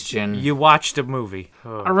 Sebastian. you watched a movie.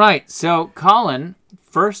 Oh. All right. So, Colin,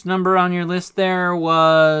 first number on your list there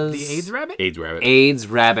was... The AIDS rabbit? AIDS rabbit. AIDS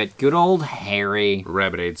rabbit. Good old Harry.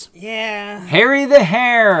 Rabbit AIDS. Yeah. Harry the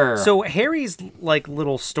Hare. So Harry's like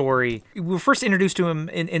little story, we were first introduced to him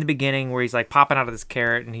in the beginning where he's like popping out of this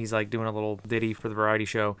carrot and he's like doing a little ditty for the variety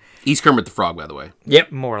show. He's Kermit the Frog, by the way.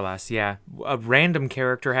 Yep. More or less, yeah. A random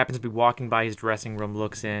character happens to be walking by his dressing room,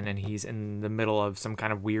 looks in, and he's in the middle of some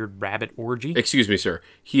kind of weird rabbit orgy. Excuse me, sir.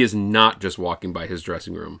 He is not just walking by his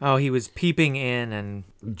dressing room. Oh, he was peeping in and...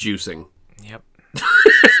 Juicing. Yep.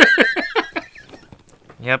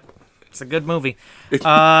 Yep. It's a good movie.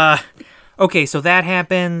 Okay, so that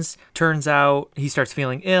happens. Turns out he starts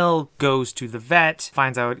feeling ill, goes to the vet,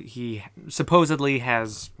 finds out he supposedly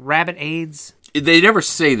has rabbit AIDS. They never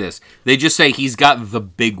say this. They just say he's got the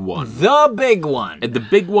big one. The big one And the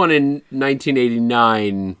big one in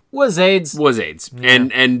 1989 was AIDS. was AIDS.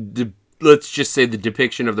 And let's just say the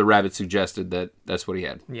depiction of the rabbit suggested that that's what he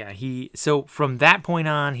had. Yeah, so from that point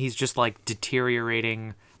on, he's just like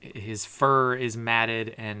deteriorating. His fur is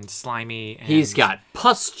matted and slimy. And He's got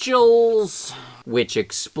pustules, which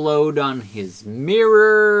explode on his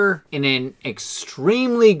mirror in an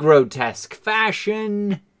extremely grotesque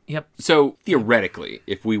fashion. Yep. So theoretically,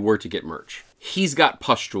 if we were to get merch, he's got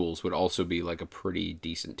pustules would also be like a pretty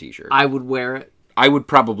decent t-shirt. I would wear it. I would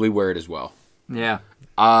probably wear it as well. Yeah.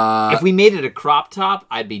 If we made it a crop top,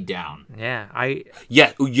 I'd be down. Yeah,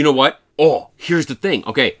 Yeah, you know what? Oh, here's the thing.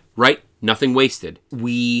 Okay, right? Nothing wasted.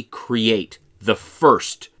 We create the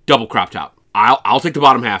first double crop top. I'll take the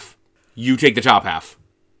bottom half. You take the top half.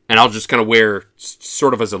 And I'll just kind of wear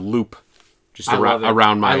sort of as a loop just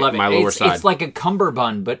around my lower side. It's like a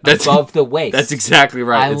cummerbund, but above the waist. That's exactly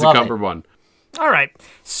right. It's a love it. cummerbund. All right.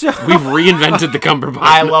 So We've reinvented the cummerbund.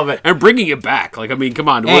 I love it. And bringing it back. Like, I mean, come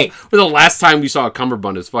on. Hey. When the last time we saw a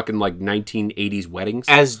cummerbund is fucking like 1980s weddings?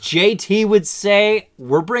 As JT would say,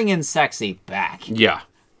 we're bringing sexy back. Yeah.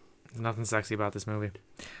 nothing sexy about this movie.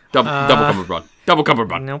 Double cummerbund. Double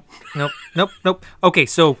cummerbund. Nope. Okay,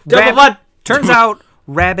 so Double butt. Turns out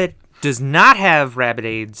Rabbit does not have rabbit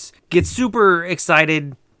AIDS. Gets super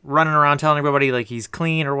excited, running around telling everybody like he's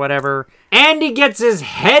clean or whatever. And he gets his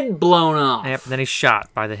head blown off. Yep, then he's shot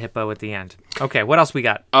by the hippo at the end. Okay, what else we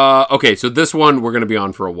got? Okay, so this one we're going to be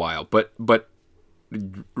on for a while, but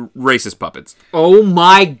racist puppets. Oh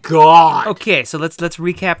my god. Okay, so let's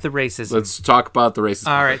recap the racism. Let's talk about the racist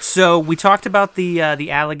All right, so we talked about the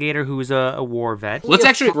alligator who was a war vet. Let's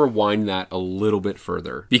actually rewind that a little bit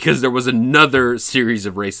further, because there was another series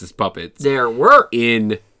of racist puppets There were.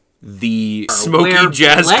 in the Smoky Where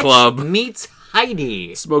Jazz Bletch Club. meets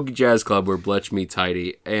Heidi. Smoky Jazz Club, where Bletch meets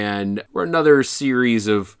Heidi, and we're another series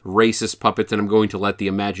of racist puppets, and I'm going to let the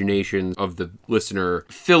imagination of the listener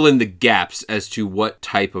fill in the gaps as to what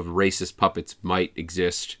type of racist puppets might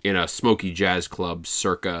exist in a Smoky Jazz Club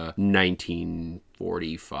circa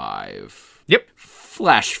 1945. Yep.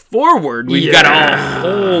 Flash forward, we've got a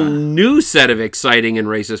whole new set of exciting and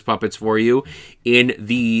racist puppets for you in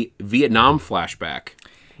the Vietnam flashback.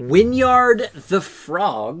 Wynyard the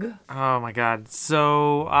Frog. Oh my god.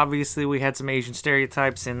 So obviously we had some Asian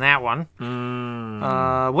stereotypes in that one.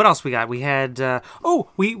 What else we got? We had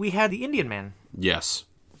we had the Indian man. Yes.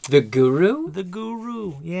 The Guru? The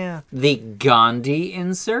Guru, yeah. The Gandhi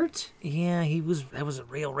insert? Yeah, that was a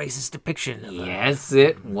real racist depiction of Yes,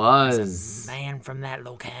 it was. a man from that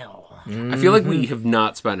locale. I feel like we have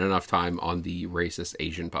not spent enough time on the racist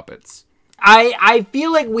Asian puppets. I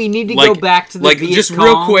feel like we need to go back to the Viet just Cong.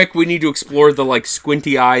 real quick, we need to explore the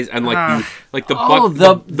squinty eyes and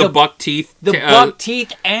the buck teeth. The buck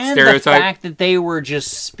teeth and stereotype. the fact that they were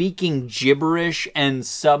just speaking gibberish and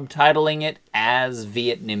subtitling it as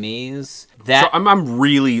Vietnamese. So I'm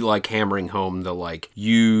really hammering home the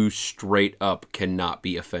you straight up cannot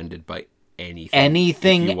be offended by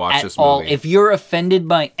anything if you watch at this all. movie. If you're offended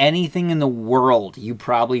by anything in the world, you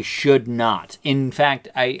probably should not. In fact,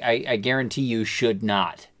 I guarantee you should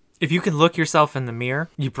not. If you can look yourself in the mirror,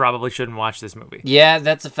 you probably shouldn't watch this movie. Yeah,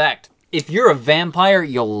 that's a fact. If you're a vampire,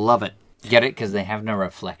 you'll love it. Get it? Because they have no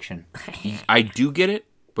reflection. I do get it,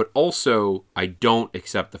 but also I don't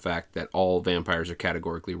accept the fact that all vampires are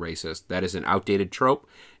categorically racist. That is an outdated trope,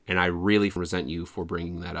 and I really resent you for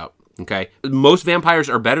bringing that up. Okay? Most vampires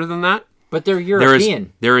are better than that. But they're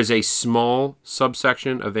European. There is a small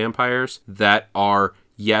subsection of vampires that are,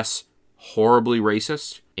 yes, horribly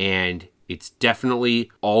racist, and it's definitely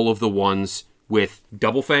all of the ones with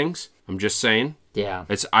double fangs. I'm just saying. Yeah.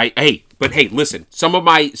 Listen. Some of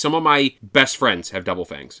my best friends have double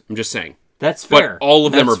fangs. I'm just saying. That's fair. But all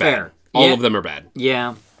of them are fair. bad. All of them are bad.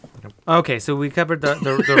 Yeah. Okay, so we covered the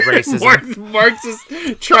racism. Mark's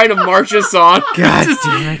just trying to march us on. God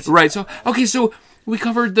damn it. Right. So we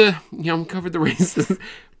covered the racism.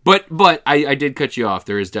 But I did cut you off.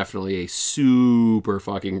 There is definitely a super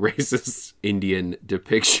fucking racist Indian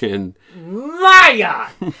depiction. Maya!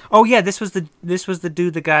 Oh yeah, this was the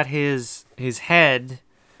dude that got his head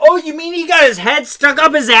Oh, you mean he got his head stuck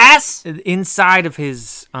up his ass? inside of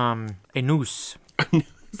his anus.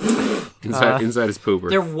 Inside his pooper.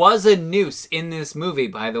 There was a noose in this movie,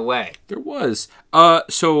 by the way. There was.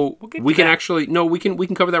 So we can actually we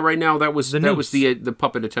can cover that right now. That was the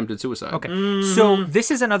puppet attempted suicide. Okay. So this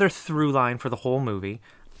is another through line for the whole movie.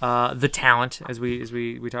 The talent, as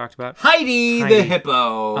we talked about. Heidi the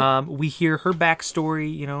hippo. We hear her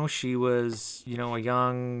backstory. You know, she was a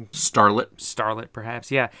young starlet,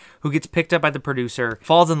 perhaps. Yeah, who gets picked up by the producer,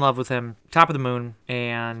 falls in love with him, top of the moon,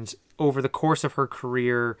 and over the course of her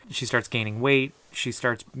career, she starts gaining weight. She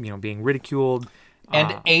starts, being ridiculed.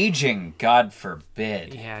 And aging, God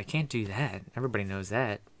forbid. Yeah, I can't do that. Everybody knows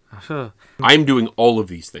that. I'm doing all of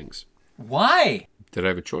these things. Why? Did I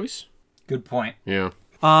have a choice? Good point. Yeah.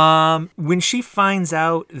 When she finds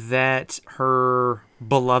out that her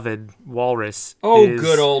beloved walrus is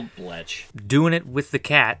good old Bletch doing it with the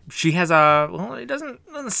cat, she has it doesn't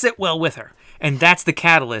sit well with her. And that's the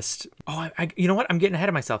catalyst. Oh, you know what? I'm getting ahead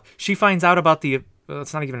of myself. She finds out about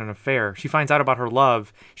it's not even an affair. She finds out about her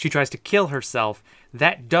love. She tries to kill herself.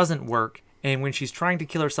 That doesn't work. And when she's trying to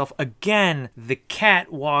kill herself again, the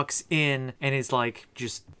cat walks in and is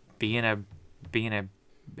just being a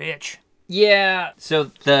bitch. Yeah. So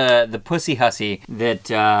the pussy hussy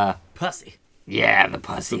that Pussy. Yeah, the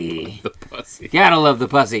pussy. The pussy. Gotta love the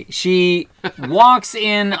pussy. She walks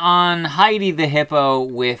in on Heidi the hippo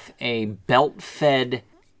with a belt-fed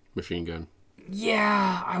Machine gun.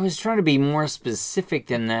 Yeah, I was trying to be more specific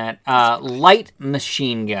than that. Light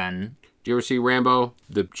machine gun. Do you ever see Rambo?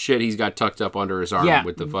 The shit he's got tucked up under his arm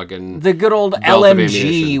with the fucking... The good old belt of LMG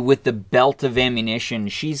ammunition. with the belt of ammunition.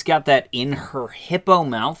 She's got that in her hippo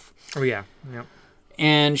mouth. Oh, yeah. Yep.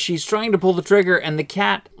 And she's trying to pull the trigger, and the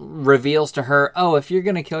cat reveals to her, oh, if you're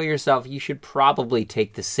going to kill yourself, you should probably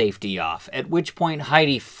take the safety off. At which point,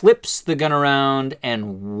 Heidi flips the gun around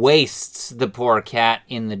and wastes the poor cat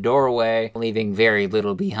in the doorway, leaving very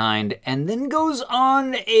little behind, and then goes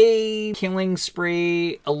on a killing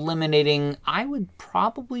spree, eliminating, I would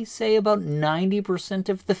probably say, about 90%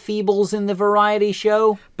 of the Feebles in the variety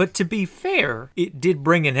show. But to be fair, it did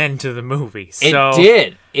bring an end to the movie. It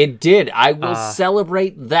did. It did. I will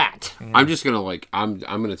celebrate that. I'm just gonna I'm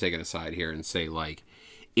gonna take an aside here and say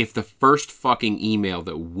if the first fucking email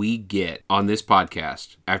that we get on this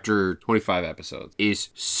podcast after 25 episodes is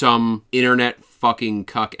some internet fucking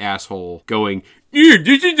cuck asshole going, yeah,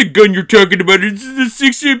 this is the gun you're talking about. It's the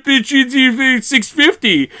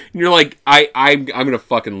 650, and you're like, I'm gonna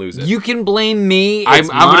fucking lose it. You can blame me. It's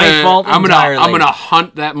my fault entirely. I'm gonna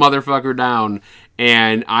hunt that motherfucker down,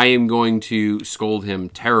 and I am going to scold him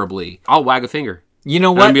terribly. I'll wag a finger. You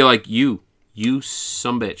know And what? I'll be like, you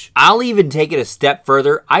sumbitch. I'll even take it a step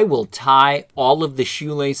further. I will tie all of the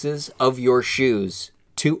shoelaces of your shoes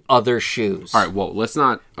to other shoes. All right, whoa, let's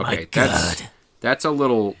not. Okay, God. that's a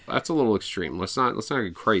little extreme. Let's not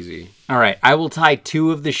get crazy. All right, I will tie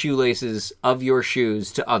 2 of the shoelaces of your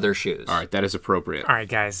shoes to other shoes. All right, that is appropriate. All right,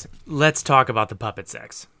 guys, let's talk about the puppet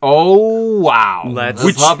sex. Oh, wow. Let's- The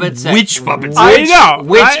Which- puppet sex. which puppet Which- sex? I know,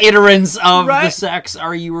 Which right? iterants of the Right? sex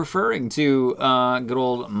are you referring to, good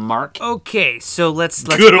old Mark? Okay, so let's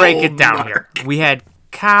Good break old it down Mark. here. We had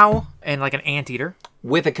cow and like an anteater.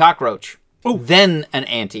 With a cockroach. Then an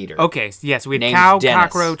anteater. Okay, yes, we had Named cow, Dennis.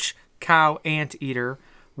 cockroach, cow, anteater.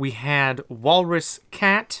 We had walrus,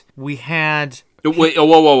 cat. We had Wait,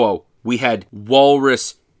 whoa. We had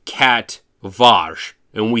walrus cat Vaj,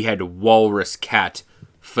 and we had walrus cat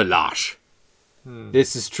Felash.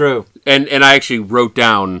 This is true. And I actually wrote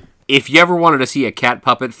down, if you ever wanted to see a cat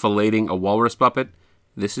puppet filleting a walrus puppet,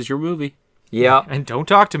 this is your movie. Yeah. and don't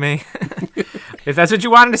talk to me if that's what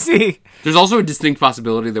you wanted to see. There's also a distinct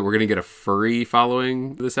possibility that we're going to get a furry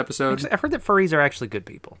following this episode. I've heard that furries are actually good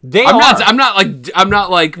people. They I'm are. not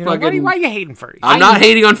like You know, fucking. why are you hating furries? I'm not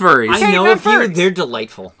hating on furries. I know not a few. furries. They're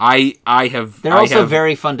delightful. I have. They're I also have,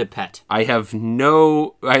 very fun to pet. I have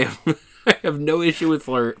no. I have no issue with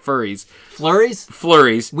furries.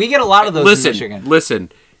 Flurries? We get a lot of those in Michigan.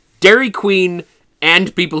 Listen. Dairy Queen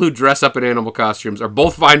and people who dress up in animal costumes are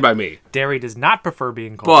both fine by me. Dairy does not prefer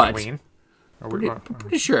being called But- queen. Or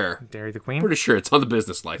Pretty sure. Dairy the queen. Pretty sure it's on the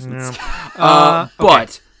business license.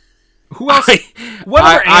 But Who else? What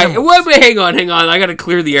other animals? wait, hang on. I got to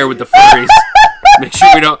clear the air with the furries. Make sure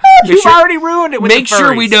we don't. You already ruined it with Make the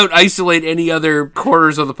sure we furries. don't isolate any other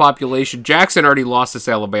quarters of the population. Jackson already lost us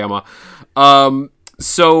Alabama.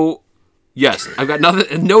 So yes, I've got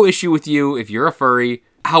no issue with you if you're a furry.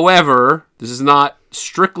 However, this is not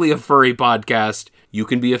strictly a furry podcast. You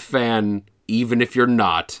can be a fan even if you're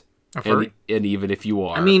not. A furry? And even if you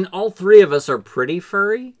are. I mean, all 3 of us are pretty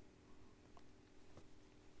furry.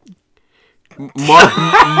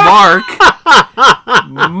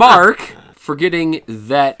 Mark, forgetting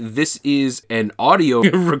that this is an audio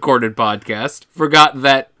recorded podcast, forgot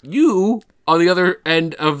that you, on the other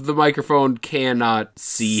end of the microphone, cannot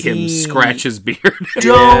see him scratch his beard.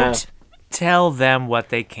 Don't tell them what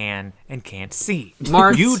they can and can't see.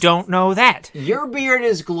 Mark, You don't know that. your beard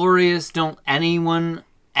is glorious. Don't anyone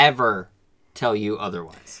ever tell you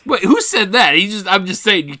otherwise. Wait, who said that? I'm just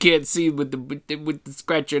saying you can't see with the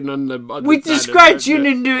scratching on the With the side of scratching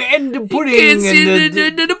and the pudding You can't see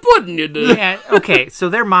and the pudding. Yeah, okay, so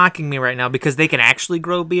they're mocking me right now because they can actually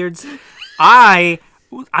grow beards. I've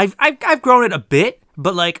grown it a bit,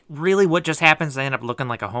 but like really what just happens is I end up looking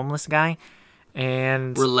like a homeless guy.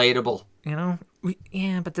 And relatable. you know,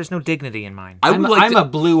 but there's no dignity in mine. I would like I'm to, a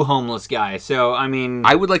blue homeless guy, so I mean,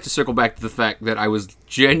 I would like to circle back to the fact that I was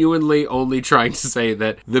genuinely only trying to say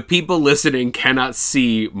that the people listening cannot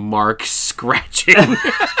see Mark scratching.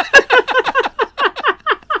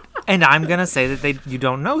 And I'm gonna say that you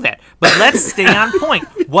don't know that. But let's stay on point.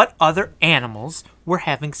 What other animals were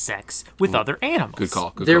having sex with other animals? Good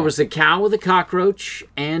call. there was a cow with a cockroach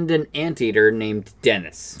and an anteater named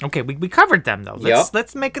Dennis. Okay, we covered them though. Yep.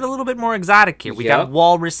 Let's make it a little bit more exotic here. We Yep. got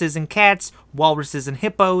walruses and cats, walruses and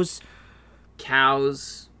hippos.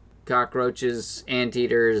 Cows, cockroaches,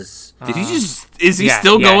 anteaters. Did he just? Is he yeah,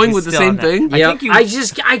 still yeah, going he's with the still same on that. thing? I Yep. think you-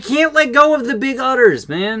 I can't let go of the big udders,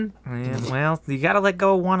 man. Yeah, well, you gotta let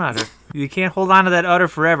go of one udder. You can't hold on to that udder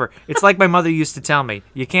forever. It's like my mother used to tell me.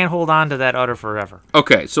 You can't hold on to that udder forever.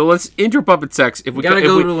 Okay, so let's enter puppet sex. If we Gotta if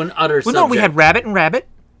go we, to an udder Well, subject. no, we had rabbit and rabbit.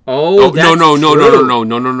 Oh, that's no.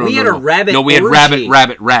 true. We had a rabbit. No, we had orgy. rabbit.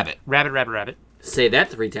 Rabbit, rabbit, rabbit. Say that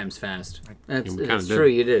 3 times fast. That's kinda did. true.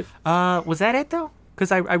 You did. Was that it though?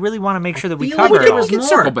 Because I really want to make sure that we feel like cover there it was all. can more.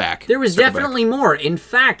 circle back. There was Circle definitely more. In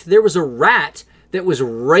fact, there was a rat that was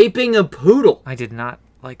raping a poodle. I did not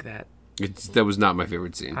like that. That was not my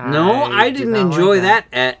favorite scene. No, I did didn't not like enjoy that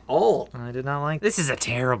at all. I did not like. This is a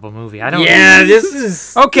terrible movie. I don't. Yeah, this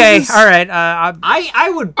is Okay, this is- all right. I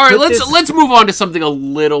would. All right, put this- let's move on to something a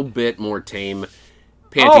little bit more tame.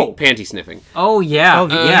 Panty sniffing. Oh yeah, Oh,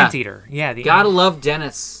 the yeah. anteater. Yeah, the Gotta love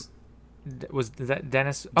Dennis. was that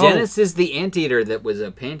Dennis? Dennis is the anteater that was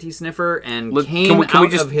a panty sniffer and Let- came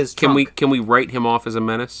out of his trunk. Can we write him off as a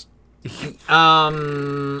menace?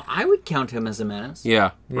 I would count him as a menace.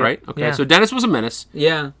 Yeah. Right. Okay. yeah. So Dennis was a menace,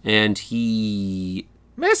 Yeah. and he.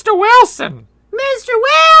 Mr. Wilson. Mr.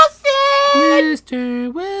 Wilson!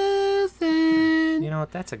 Mr. Wilson. You know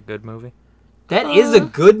what? That's a good movie. That is a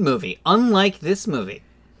good movie, unlike this movie.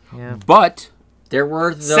 Yeah. But There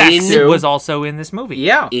were those Sex two. was also in this movie.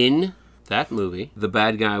 Yeah. in that movie, the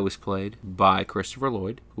bad guy was played by Christopher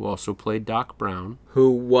Lloyd, who also played Doc Brown. Who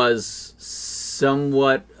was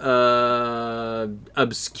somewhat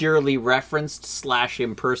obscurely referenced /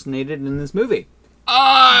 impersonated in this movie.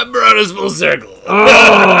 Brought us full circle.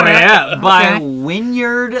 Oh, yeah. By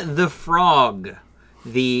Wynyard the Frog,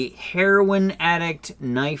 the heroin addict,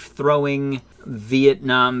 knife-throwing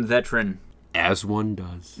Vietnam veteran. As one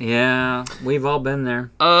does. Yeah, we've all been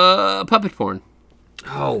there. Puppet porn.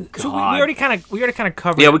 Oh, God. So we already kind of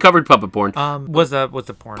covered. Yeah, we covered puppet porn. Was the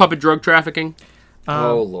porn Puppet drug trafficking.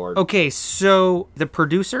 Oh, Lord. Okay, so the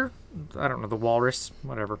producer, I don't know, the Walrus,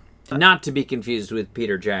 whatever. Not to be confused with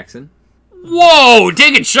Peter Jackson. Whoa,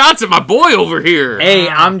 taking shots at my boy over here. Hey,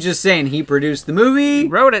 I'm just saying, he produced the movie.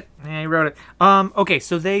 Wrote it. Yeah, he wrote it. Okay,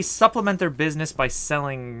 so they supplement their business by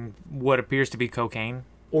selling what appears to be cocaine.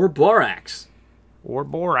 Or borax. Or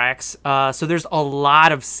borax. So there's a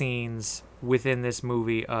lot of scenes within this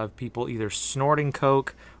movie of people either snorting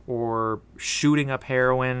coke or shooting up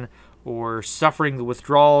heroin or suffering the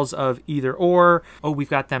withdrawals of either or. Oh, we've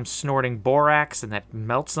got them snorting borax and that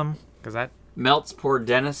melts them. Because that... Melts poor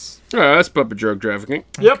Dennis. That's puppet drug trafficking.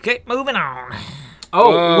 Yep. Okay, moving on.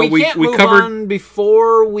 Oh, we can't move covered... on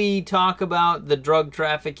before we talk about the drug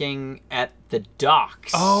trafficking at the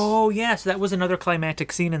docks. Oh, yeah. So that was another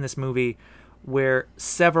climactic scene in this movie where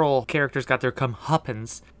several characters got their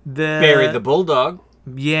comeuppance. Barry the Bulldog.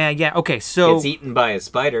 Yeah. Okay, so... Gets eaten by a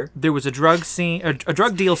spider. There was a drug scene, a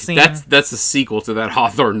drug deal scene. That's a sequel to that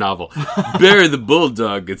Hawthorne novel. Barry the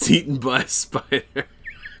Bulldog gets eaten by a spider.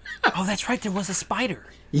 Oh, that's right. There was a spider.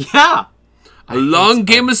 Yeah. Along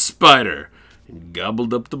came a spider and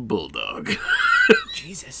gobbled up the bulldog.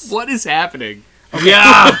 Jesus. What is happening?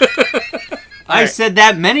 Yeah. I said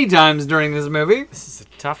that many times during this movie. This is a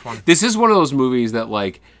tough one. This is one of those movies that,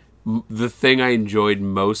 like, the thing I enjoyed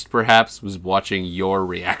most, perhaps, was watching your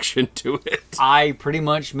reaction to it. I pretty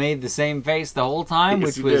much made the same face the whole time, Yes,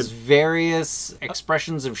 which you was did. various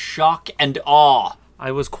expressions of shock and awe.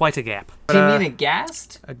 I was quite a gap. Do you mean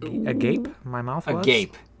aghast? A gape? My mouth was?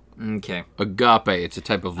 Agape. Okay. Agape, it's a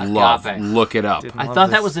type of love. Agape. Look it up. I Love thought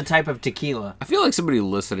that this. was a type of tequila. I feel like somebody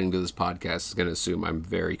listening to this podcast is going to assume I'm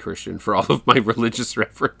very Christian for all of my religious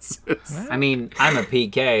references. I mean, I'm a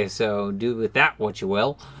PK, so do with that what you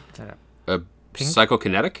will.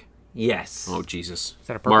 Psychokinetic? Yes. Oh, Jesus. Is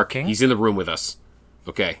that a Purple Mark, King? he's in the room with us.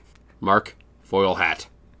 Okay. Mark, foil hat.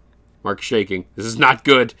 Mark shaking. This is not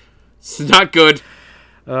good. This is not good.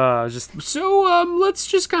 Just So, let's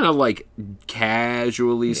just kind of, like,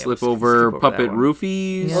 casually slip skip over over puppet that one.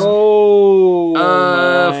 roofies. Oh.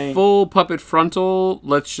 my. Full puppet frontal.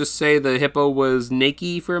 Let's just say the hippo was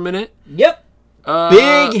naked for a minute. Yep.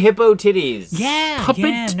 Big hippo titties. yeah, Puppet-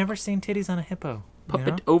 yeah. I've never seen titties on a hippo.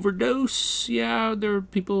 Puppet overdose. Yeah, there are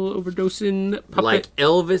people overdosing. Puppet. Like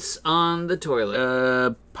Elvis on the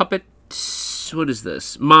toilet. Puppet. What is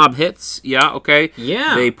this? Mob hits. Yeah, okay.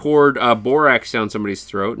 Yeah. They poured borax down somebody's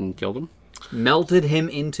throat and killed him. Melted him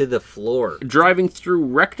into the floor. Driving through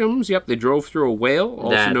rectums. Yep, they drove through a whale,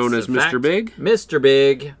 also That's known a as Mr. fact. Big. Mr.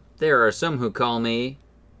 Big. There are some who call me.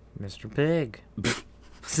 Mr. Pig.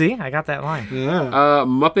 See, I got that line. Yeah.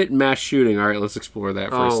 Muppet mass shooting. All right, let's explore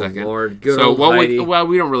that for a Oh, second. Lord. Good so old what Heidi.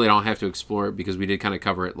 we don't have to explore it because we did kind of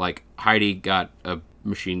cover it. Like Heidi got a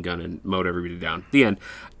machine gun and mowed everybody down. The end.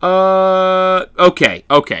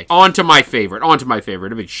 Okay. On to my favorite.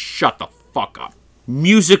 I mean, shut the fuck up.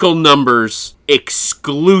 Musical numbers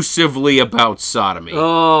exclusively about sodomy.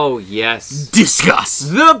 Oh, yes. Discuss.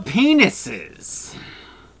 The penises.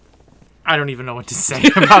 I don't even know what to say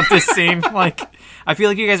about this scene. Like, I feel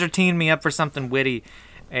like you guys are teeing me up for something witty,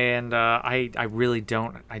 and I really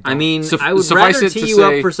don't. I mean, Suf- I would suffice rather it to tee you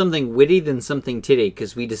say- up for something witty than something titty,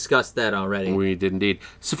 because we discussed that already. We did indeed.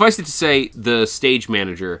 Suffice it to say, the stage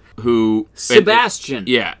manager who... Sebastian.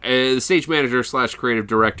 the stage manager / creative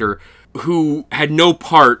director who had no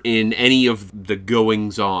part in any of the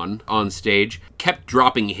goings-on stage, kept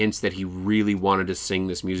dropping hints that he really wanted to sing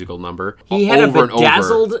this musical number He had over a and over,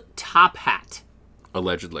 bedazzled top hat.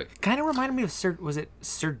 allegedly. kind of reminded me of was it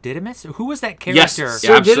Sir Didymus? Who was that Yes, character?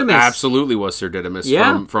 Sir Didymus. absolutely was Sir Didymus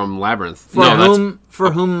Yeah. from Labyrinth.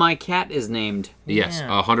 For whom my cat is named. Yes,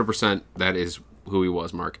 Yeah. 100% that is who he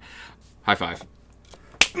was, Mark. High five.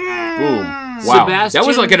 Boom. Wow. Sebastian- That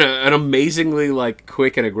was like an amazingly like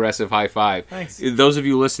quick and aggressive high five. Thanks. Those of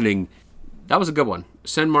you listening, that was a good one.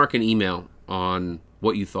 Send Mark an email on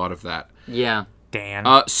what you thought of that. Yeah. Dan.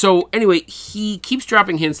 So anyway, he keeps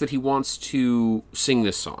dropping hints that he wants to sing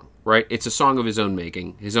this song, right? It's a song of his own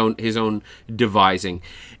making, his own devising.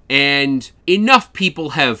 And enough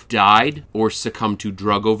people have died or succumbed to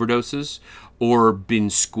drug overdoses or been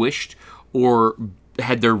squished or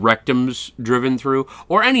had their rectums driven through,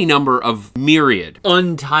 or any number of myriad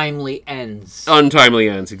Untimely ends. untimely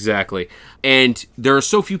ends, exactly. And there are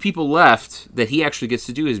so few people left that he actually gets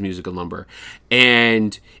to do his musical number.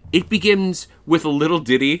 And it begins with a little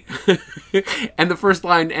ditty, and the first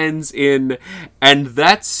line ends in, "And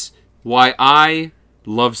that's why I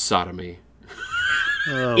love sodomy."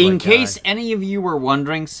 In case any of you were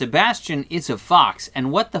wondering, Sebastian is a fox,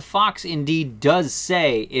 and what the fox indeed does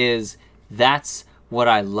say is, "That's what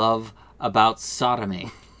I love about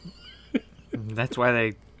sodomy." That's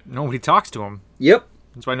why nobody talks to him. Yep.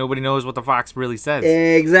 That's why nobody knows what the fox really says.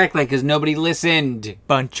 Exactly, because nobody listened.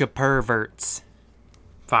 Bunch of perverts.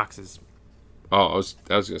 Foxes. Oh, I was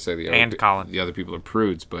going to say And Colin. the other people are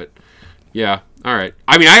prudes, but yeah, all right.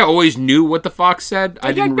 I mean, I always knew what the fox said.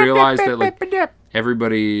 I didn't realize that like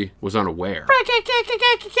everybody was unaware.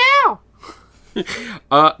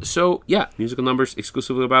 So yeah, musical numbers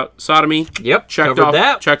exclusively about sodomy. Yep, checked covered off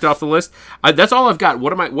that. Checked off the list. That's all I've got.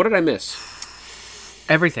 What did I miss?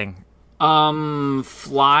 Everything.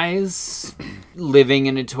 Flies living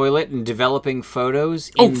in a toilet and developing photos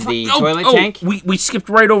in the toilet tank. We skipped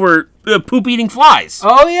right over poop eating flies.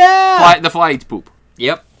 Oh yeah. The fly eats poop.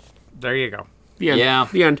 Yep. There you go. The end. Yeah.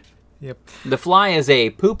 The end. Yep. The fly is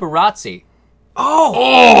a pooperazzi.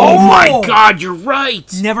 Oh my God, you're right.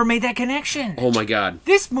 Never made that connection. Oh my God.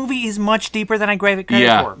 This movie is much deeper than I gave it credit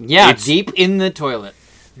Yeah. for. Yeah, It's- deep in the toilet.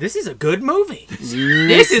 This is a good movie.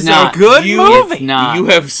 This is a good movie. It's not. You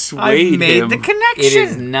have I've swayed made him. the It connection.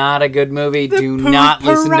 is not a good movie. Do not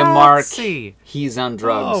listen to Mark. Pooperazzi. He's on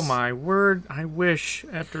drugs. Oh my word! I wish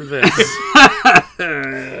after this.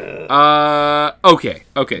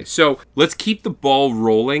 Okay. So let's keep the ball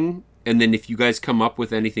rolling, and then if you guys come up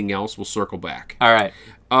with anything else, we'll circle back. All right.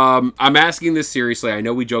 I'm asking this seriously. I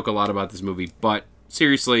know we joke a lot about this movie, but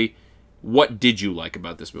seriously, what did you like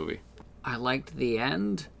about this movie? I liked the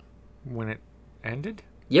end. When it ended.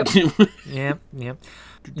 Yep. Yep.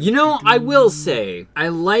 You know, I will say, I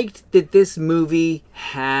liked that this movie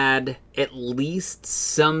had at least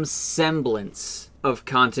some semblance of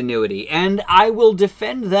continuity. And I will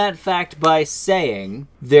defend that fact by saying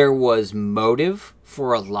there was motive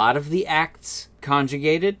for a lot of the acts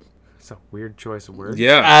conjugated. It's a weird choice of words.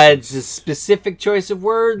 Yeah. It's a specific choice of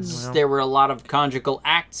words. There were a lot of conjugal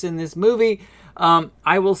acts in this movie.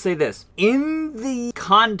 I will say this. In the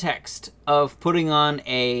context of putting on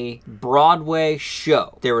a Broadway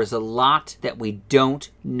show, there is a lot that we don't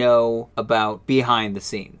know about behind the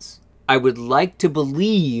scenes. I would like to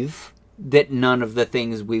believe that none of the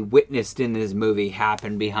things we witnessed in this movie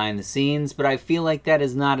happened behind the scenes, but I feel like that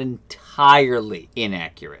is not entirely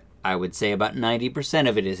inaccurate. I would say about 90%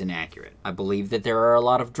 of it is inaccurate. I believe that there are a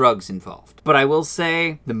lot of drugs involved. But I will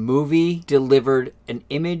say the movie delivered an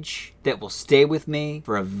image that will stay with me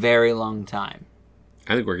for a very long time.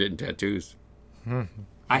 I think we're getting tattoos.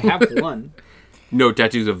 I have one. No,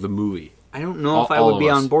 tattoos of the movie. I don't know if I All would of be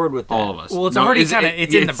us. on board with that. All of us. Well, it's already kinda-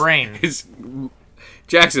 it's in the brain.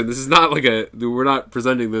 Jackson, this is not like we're not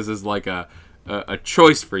presenting this as like a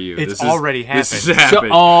choice for you. It's this already This has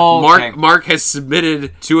happened. happened. okay. Mark has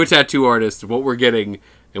submitted to a tattoo artist what we're getting,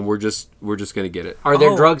 and we're just gonna get it. Are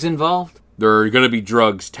there drugs involved? There are gonna be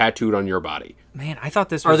drugs tattooed on your body. Man, I thought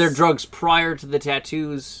this was... Are there drugs prior to the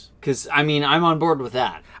tattoos? Because, I mean, I'm on board with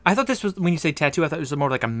that. I thought this was, when you say tattoo, I thought it was more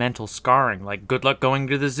like a mental scarring. Like, good luck going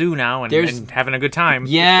to the zoo now and There's- having a good time.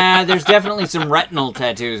 Yeah, there's definitely some retinal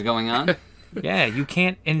tattoos going on. Yeah, you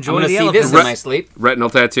can't I'm enjoy going to the see elephant. this in my sleep. Retinal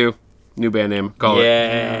tattoo, new band name. Call it.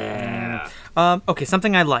 Yeah. Okay,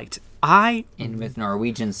 something I liked. In with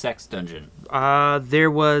Norwegian Sex Dungeon. There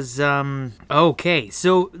was, okay,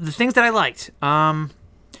 so the things that I liked.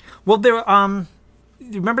 Well, there,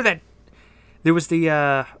 remember that there was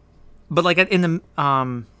the, but like in the,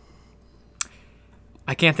 I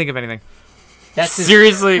can't think of anything. That's his,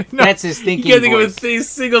 Seriously, That's his thinking you can't think voice. of a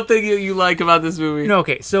single thing you like about this movie. No,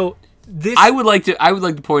 okay, so this... I would like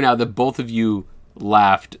to point out that both of you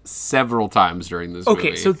laughed several times during this movie.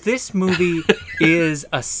 Okay, so this movie is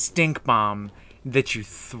a stink bomb that you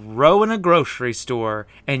throw in a grocery store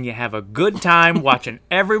and you have a good time watching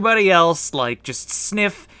everybody else like just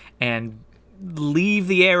sniff and leave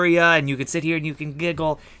the area, and you can sit here and you can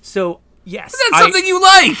giggle. So, yes. that's something you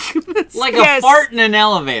like. Like Yes. a fart in an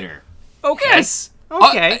elevator. Okay. Yes.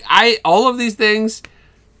 Okay. All of these things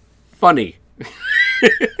funny.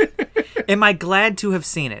 Am I glad to have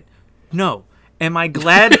seen it? No. Am I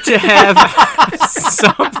glad to have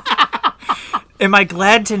Am I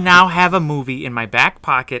glad to now have a movie in my back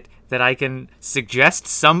pocket that I can suggest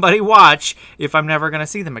somebody watch if I'm never going to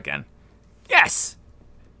see them again? Yes.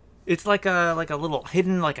 It's like a little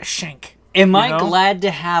hidden, like a shank. Am You I know? glad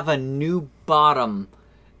to have a new bottom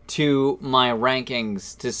to my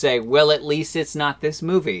rankings to say, well, at least it's not this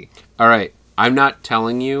movie. All right. I'm not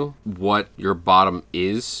telling you what your bottom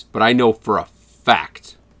is, but I know for a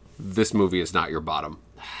fact this movie is not your bottom.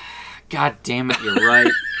 God damn it, you're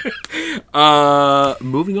right.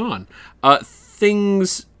 Moving on.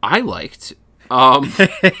 Things I liked.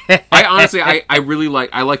 I honestly, I really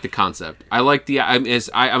like the concept. I like I'm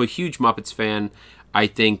a huge Muppets fan. I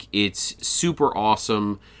think it's super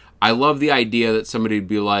awesome. I love the idea that somebody would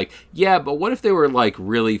be like, yeah, but what if they were like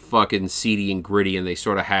really fucking seedy and gritty and they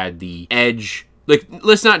sort of had the edge? Like,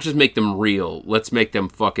 let's not just make them real. Let's make them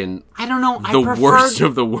fucking I don't know. worst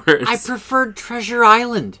of the worst. I preferred Treasure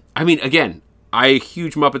Island. I mean, again, I'm a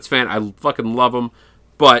huge Muppets fan. I fucking love them.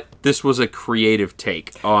 But this was a creative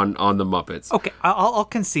take on the Muppets. Okay, I'll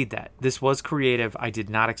concede that. This was creative. I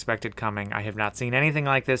did not expect it coming. I have not seen anything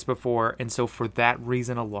like this before. And so for that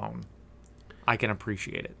reason alone, I can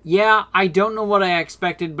appreciate it. Yeah, I don't know what I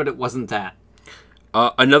expected, but it wasn't that.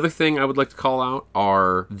 Another thing I would like to call out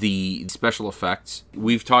are the special effects.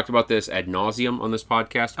 We've talked about this ad nauseum on this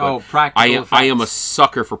podcast. But practical effects. I am a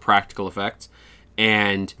sucker for practical effects.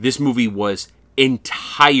 And this movie was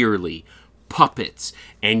entirely puppets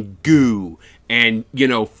and goo and,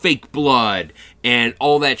 fake blood and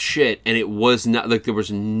all that shit. And it was not like there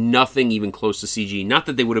was nothing even close to CG. Not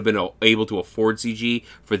that they would have been able to afford CG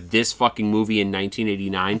for this fucking movie in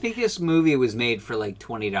 1989. I think this movie was made for like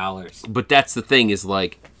 $20. But that's the thing is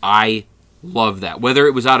like, I love that. Whether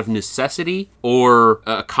it was out of necessity or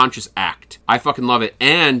a conscious act. I fucking love it.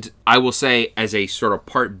 And I will say, as a sort of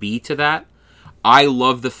part B to that, I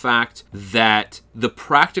love the fact that the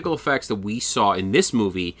practical effects that we saw in this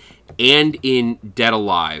movie and in Dead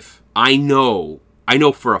Alive, I know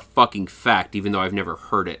for a fucking fact, even though I've never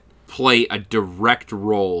heard it, play a direct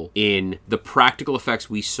role in the practical effects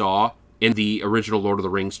we saw in the original Lord of the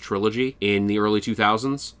Rings trilogy in the early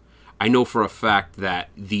 2000s. I know for a fact that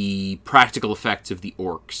the practical effects of the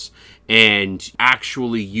orcs and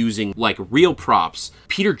actually using like real props,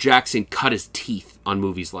 Peter Jackson cut his teeth on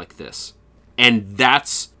movies like this. And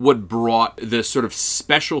that's what brought the sort of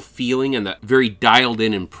special feeling and the very dialed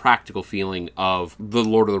in and practical feeling of The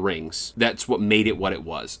Lord of the Rings. That's what made it what it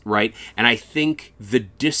was, right? And I think the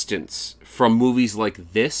distance from movies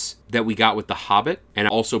like this that we got with The Hobbit, and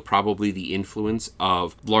also probably the influence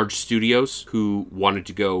of large studios who wanted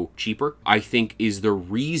to go cheaper, I think is the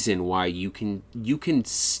reason why you can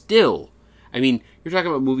still... I mean, you're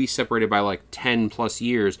talking about movies separated by like 10 plus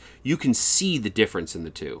years. You can see the difference in the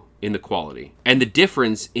two, in the quality. And the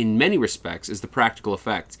difference, in many respects, is the practical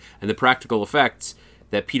effects. And the practical effects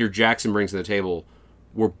that Peter Jackson brings to the table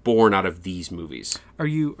were born out of these movies.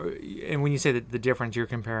 And when you say that the difference, you're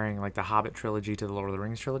comparing like the Hobbit trilogy to the Lord of the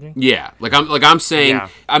Rings trilogy? Yeah, I'm saying, yeah.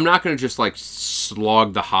 I'm not going to just like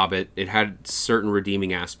slog the Hobbit. It had certain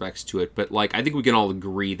redeeming aspects to it, but like I think we can all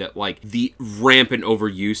agree that like the rampant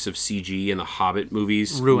overuse of CG in the Hobbit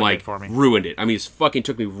movies ruined it for me. Ruined it. I mean, it fucking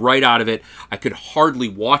took me right out of it. I could hardly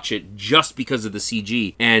watch it just because of the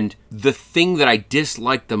CG. And the thing that I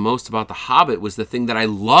disliked the most about the Hobbit was the thing that I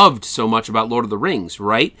loved so much about Lord of the Rings,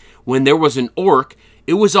 right? When there was an orc,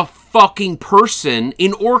 it was a fucking person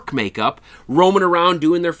in orc makeup roaming around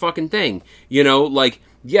doing their fucking thing. Like,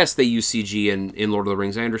 yes, they use CG in Lord of the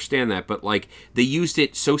Rings. I understand that. But, like, they used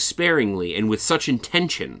it so sparingly and with such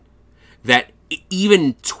intention that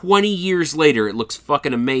even 20 years later, it looks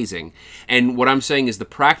fucking amazing. And what I'm saying is the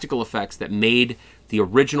practical effects that made the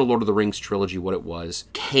original Lord of the Rings trilogy what it was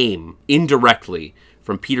came indirectly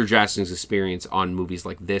from Peter Jackson's experience on movies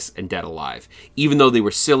like this and Dead Alive. Even though they were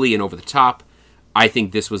silly and over the top, I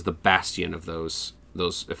think this was the bastion of those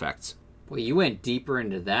effects. Well, you went deeper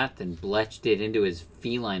into that than Bletch did into his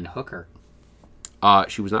feline hooker.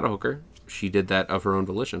 She was not a hooker. She did that of her own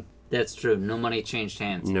volition. That's true. No money changed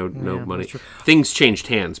hands. No money. Things changed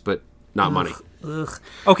hands, but not money. Ugh.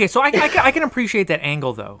 Okay, so I can appreciate that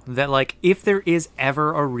angle, though. That, like, if there is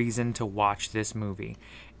ever a reason to watch this movie,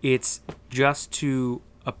 it's just to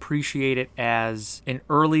appreciate it as an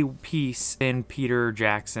early piece in Peter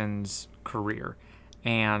Jackson's career.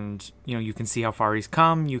 And, you can see how far he's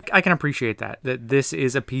come. I can appreciate that this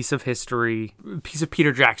is a piece of history, a piece of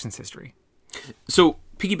Peter Jackson's history. So,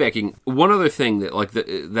 piggybacking, one other thing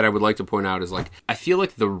that I would like to point out is, like, I feel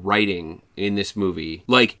like the writing in this movie,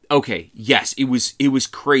 like, okay, yes, it was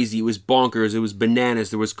crazy, it was bonkers, it was bananas,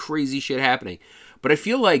 there was crazy shit happening. But I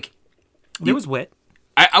feel like... There was wit.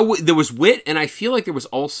 There was wit, and I feel like there was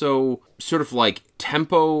also sort of like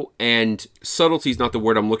tempo and subtlety is not the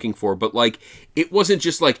word I'm looking for, but like it wasn't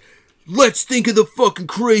just like let's think of the fucking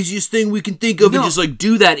craziest thing we can think of and just like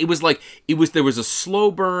do that. It was like there was a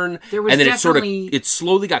slow burn, There was and then definitely- it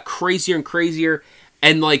slowly got crazier and crazier,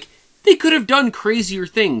 and like they could have done crazier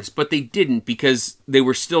things, but they didn't because they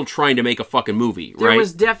were still trying to make a fucking movie, right? There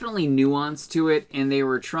was definitely nuance to it, and they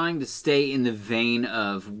were trying to stay in the vein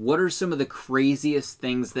of what are some of the craziest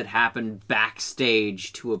things that happen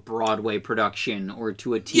backstage to a Broadway production or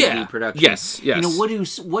to a TV production. Yes. You know,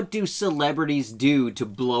 what do celebrities do to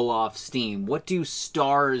blow off steam? What do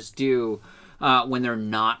stars do when they're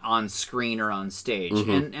not on screen or on stage?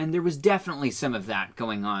 And there was definitely some of that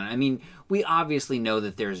going on. I mean, we obviously know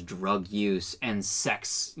that there's drug use and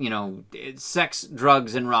sex, sex,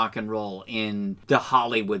 drugs, and rock and roll in the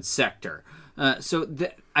Hollywood sector.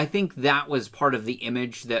 I think that was part of the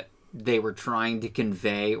image that they were trying to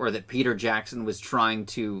convey, or that Peter Jackson was trying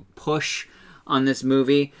to push on this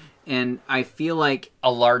movie. And I feel like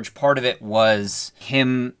a large part of it was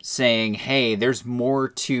him saying, hey, there's more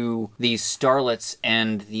to these starlets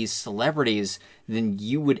and these celebrities than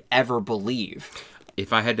you would ever believe.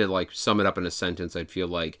 If I had to like sum it up in a sentence, I'd feel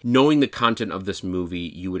like knowing the content of this movie,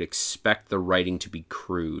 you would expect the writing to be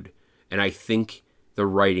crude. And I think the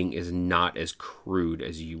writing is not as crude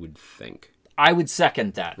as you would think. I would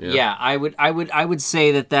second that. Yeah, I would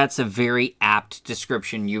say that that's a very apt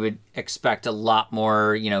description. You would expect a lot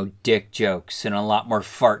more, dick jokes and a lot more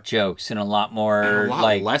fart jokes and a lot more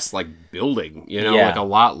less like building, Yeah. like a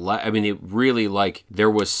lot less. I mean, it really like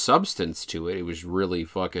there was substance to it. It was really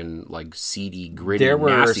fucking like seedy, gritty, there were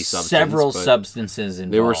nasty substance. several but substances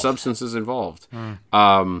involved. There were substances involved.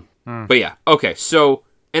 But yeah, okay. So,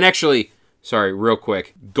 and actually, sorry, real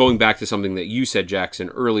quick, going back to something that you said, Jackson,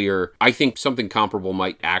 earlier, I think something comparable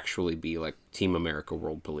might actually be like Team America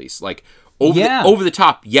World Police. Like, over the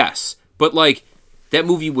top, yes. But like, that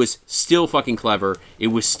movie was still fucking clever. It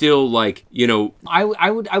was still like, I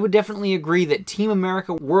would definitely agree that Team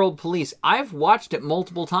America World Police, I've watched it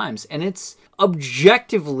multiple times, and it's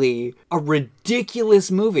objectively a ridiculous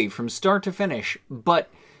movie from start to finish, but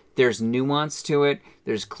there's nuance to it,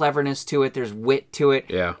 there's cleverness to it, there's wit to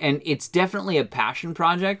it, and it's definitely a passion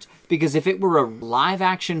project, because if it were a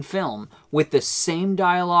live-action film with the same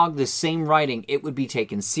dialogue, the same writing, it would be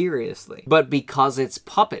taken seriously. But because it's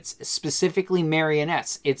puppets, specifically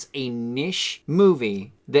marionettes, it's a niche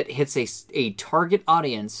movie that hits a target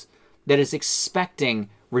audience that is expecting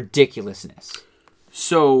ridiculousness.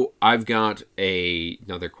 So, I've got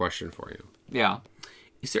another question for you. Yeah.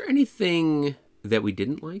 Is there anything that we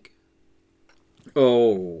didn't like?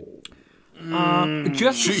 Oh.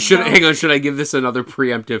 Should I give this another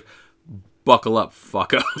preemptive buckle up,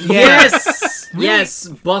 fuck up? Yes! Yes,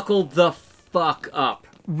 buckle the fuck up.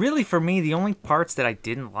 Really, for me, the only parts that I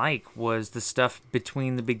didn't like was the stuff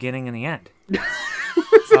between the beginning and the end. Everything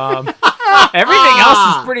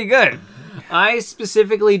else is pretty good. I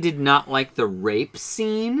specifically did not like the rape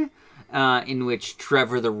scene in which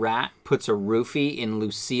Trevor the Rat puts a roofie in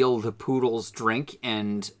Lucille the Poodle's drink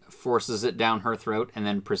and forces it down her throat and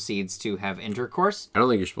then proceeds to have intercourse. I don't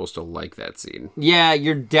think you're supposed to like that scene. Yeah,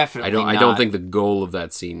 you're definitely not. I don't think the goal of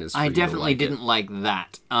that scene is for I you to definitely like didn't like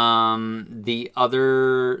that. The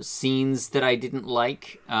other scenes that I didn't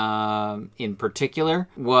like, in particular,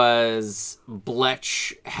 was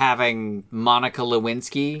Bletch having Monica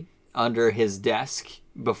Lewinsky under his desk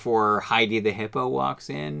before Heidi the Hippo walks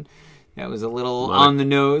in. That was a little on the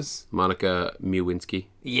nose. Monica Lewinsky.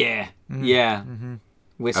 Yeah. Yeah. Mm-hmm.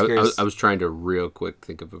 Whiskers. I was trying to real quick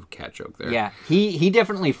think of a cat joke there. Yeah. He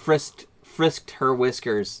definitely frisked her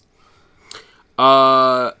whiskers.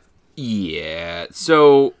 Yeah.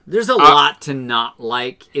 So there's a lot to not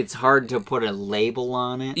like. It's hard to put a label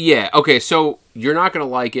on it. Yeah. Okay. So you're not gonna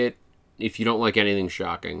like it if you don't like anything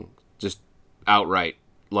shocking. Just outright.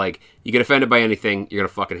 Like, you get offended by anything, you're gonna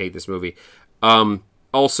fucking hate this movie.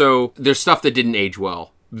 Also, there's stuff that didn't age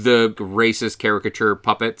well. The racist caricature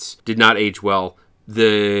puppets did not age well.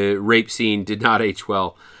 The rape scene did not age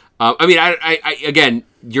well. I mean, I again,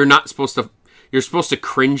 you're supposed to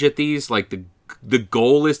cringe at these. Like, the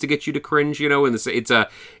goal is to get you to cringe, and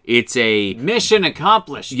it's a mission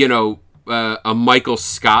accomplished. A Michael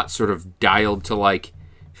Scott sort of dialed to like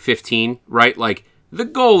 15, right? Like, the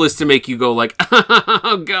goal is to make you go like,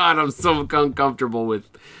 oh God, I'm so uncomfortable with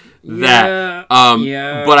that.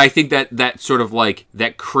 Yeah. But I think that sort of like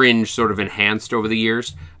that cringe sort of enhanced over the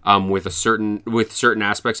years with certain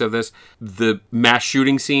aspects of this. The mass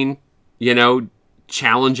shooting scene,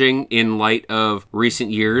 challenging in light of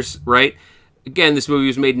recent years, right? Again, this movie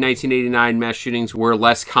was made in 1989. Mass shootings were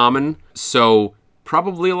less common, so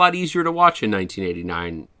probably a lot easier to watch in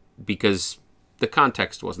 1989 because the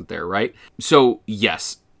context wasn't there, right? So,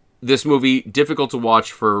 yes, this movie, difficult to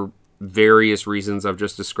watch for various reasons I've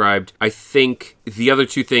just described. I think the other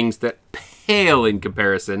two things that pale in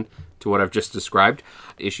comparison to what I've just described,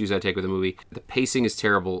 issues I take with the movie, the pacing is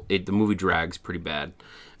terrible. The movie drags pretty bad.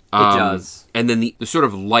 It does. And then the sort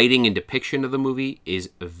of lighting and depiction of the movie is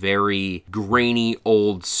very grainy,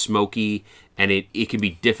 old, smoky, and it can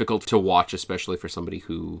be difficult to watch, especially for somebody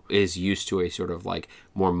who is used to a sort of like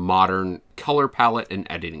more modern color palette and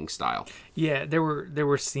editing style. Yeah, there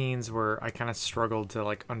were scenes where I kind of struggled to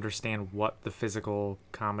like understand what the physical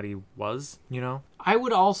comedy was, you know? I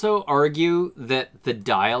would also argue that the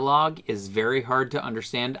dialogue is very hard to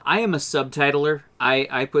understand. I am a subtitler.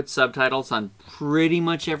 I put subtitles on pretty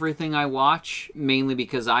much everything I watch, mainly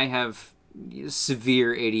because I have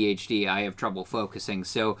severe ADHD. I have trouble focusing.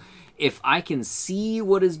 So if I can see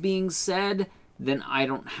what is being said, then I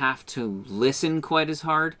don't have to listen quite as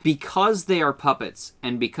hard. Because they are puppets,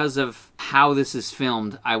 and because of how this is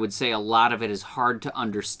filmed, I would say a lot of it is hard to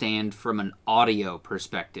understand from an audio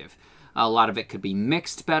perspective. A lot of it could be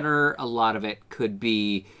mixed better. A lot of it could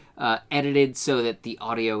be edited so that the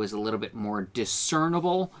audio is a little bit more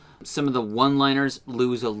discernible. Some of the one-liners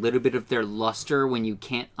lose a little bit of their luster when you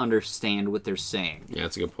can't understand what they're saying. Yeah,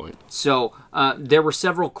 that's a good point. So there were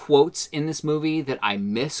several quotes in this movie that I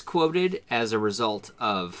misquoted as a result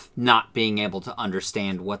of not being able to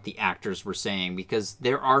understand what the actors were saying, because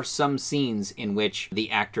there are some scenes in which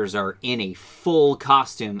the actors are in a full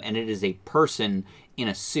costume and it is a person in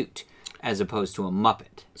a suit as opposed to a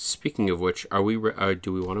Muppet. Speaking of which, are we?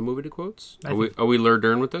 Do we want to move into quotes? Are we Laura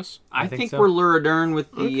Dern with this? I think so. we're Laura Dern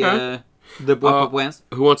with the West.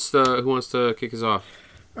 Who wants to kick us off?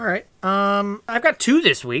 All right. I've got two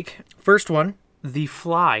this week. First one, The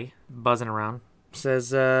Fly, buzzing around,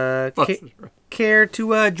 says, care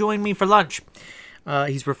to join me for lunch?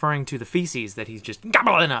 He's referring to the feces that he's just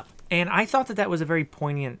gobbling up. And I thought that was a very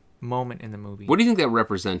poignant moment in the movie. What do you think that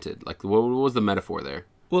represented? Like, what was the metaphor there?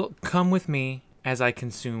 Well, come with me as I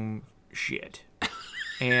consume shit.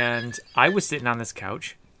 And I was sitting on this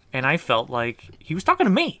couch, and I felt like he was talking to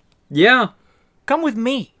me. Yeah. Come with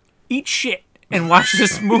me, eat shit, and watch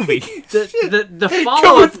this movie. The follow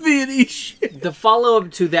Come up. with me and eat shit. The follow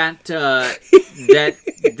up to that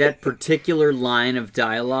that particular line of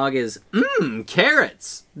dialogue is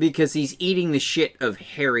carrots, because he's eating the shit of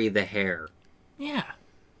Harry the Hare. Yeah.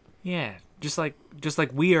 Just like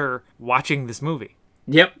we are watching this movie.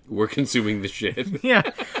 Yep. We're consuming the shit. Yeah.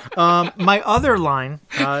 My other line,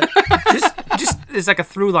 just it's like a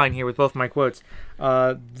through line here with both my quotes.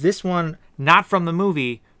 This one, not from the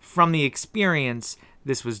movie, from the experience.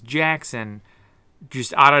 This was Jackson,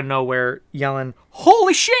 just out of nowhere yelling,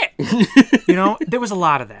 "Holy shit!" You know, there was a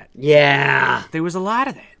lot of that. Yeah. There was a lot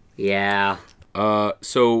of that. Yeah.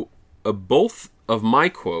 So both of my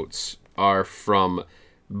quotes are from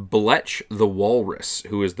Bletch the Walrus,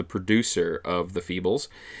 who is the producer of The Feebles.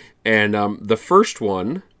 And the first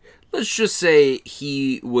one, let's just say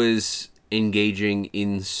he was engaging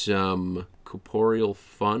in some corporeal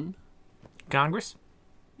fun. Congress?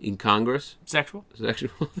 In Congress? Sexual?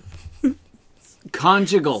 Sexual?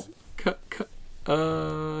 Conjugal.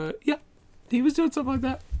 Yeah. He was doing something like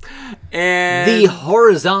that. And The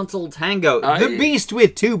horizontal tango. The beast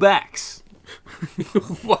with two backs.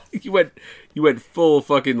 What? You went full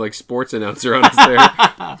fucking like sports announcer on us there.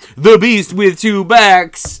 The beast with two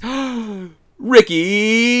backs,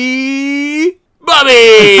 Ricky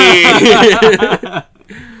Bobby.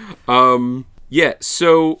 Yeah.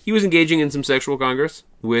 So he was engaging in some sexual congress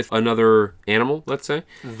with another animal, let's say,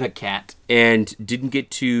 The cat. and didn't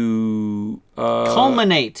get to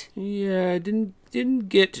Culminate. Yeah, didn't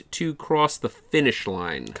get to cross the finish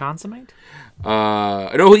line. Consummate?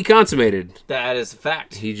 No, he consummated. That is a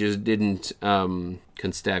fact. He just didn't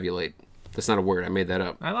constabulate. That's not a word. I made that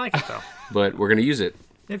up. I like it, though. But we're gonna use it.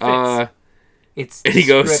 It fits. It's And he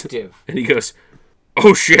goes, descriptive.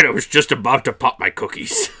 "Oh shit! I was just about to pop my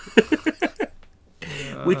cookies,"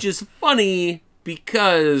 which is funny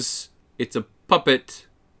because it's a puppet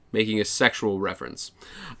making a sexual reference.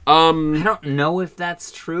 I don't know if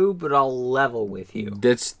that's true, but I'll level with you.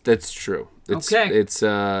 That's true. Okay. It's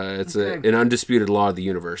an undisputed law of the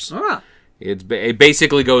universe. Ah. It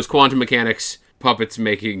basically goes quantum mechanics, puppets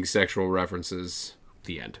making sexual references.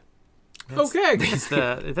 The end. Okay.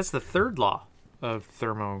 That's the third law of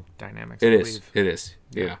thermodynamics. It is.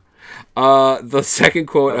 Yeah. The second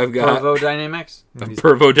quote I've got. Pervodynamics?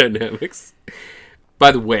 Pervodynamics.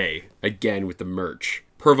 By the way, again with the merch,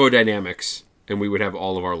 Pervodynamics, and we would have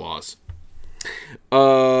all of our laws.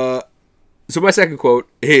 So my second quote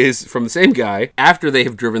is from the same guy after they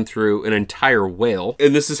have driven through an entire whale,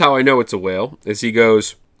 and this is how I know it's a whale. As he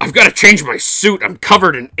goes, "I've got to change my suit. I'm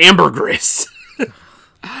covered in ambergris."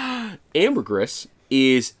 Ambergris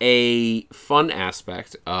is a fun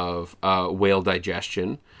aspect of whale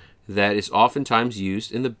digestion that is oftentimes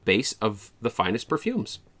used in the base of the finest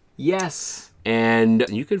perfumes. Yes. And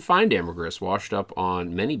you can find ambergris washed up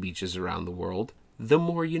on many beaches around the world. The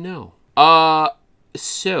more you know.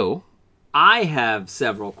 So I have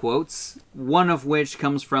several quotes, one of which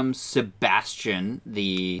comes from Sebastian,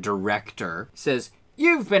 the director. Says,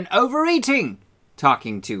 "You've been overeating,"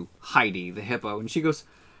 talking to Heidi, the hippo. And she goes,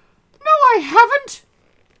 "No, I haven't.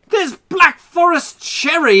 There's Black Forest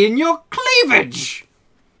cherry in your cleavage."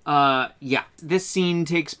 Yeah. This scene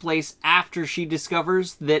takes place after she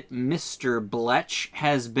discovers that Mr. Bletch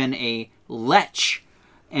has been a lech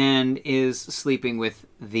and is sleeping with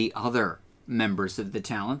the other members of the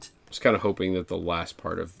talent. I was kind of hoping that the last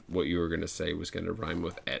part of what you were going to say was going to rhyme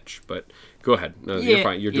with etch, but go ahead. No, you're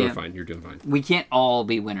fine. You're doing fine. You're doing fine. We can't all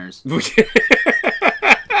be winners.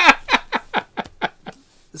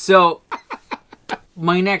 So,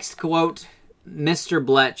 my next quote, Mr.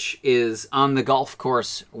 Bletch is on the golf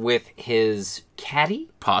course with his caddy?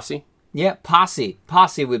 Posse? Yeah, posse.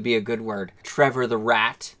 Posse would be a good word. Trevor the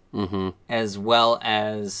Rat, as well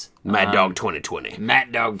as... Mad Dog 2020.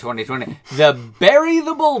 Mad Dog 2020. The Barry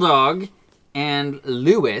the Bulldog, and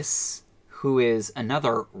Lewis, who is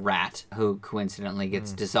another rat who coincidentally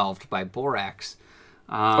gets dissolved by borax.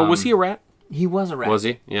 Was he a rat? He was a rat. Was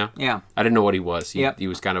he? Yeah. Yeah. I didn't know what he was. Yep. He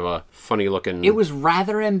was kind of a funny looking... It was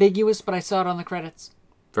rather ambiguous, but I saw it on the credits.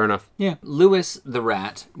 Fair enough. Yeah. Lewis the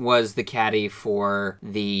rat was the caddy for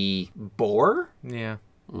the boar. Yeah.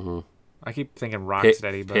 I keep thinking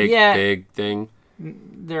Rocksteady, but... Pig thing.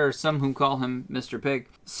 There are some who call him Mr. Pig.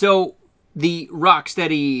 So the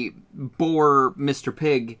Rocksteady boar Mr.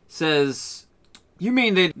 Pig says, "You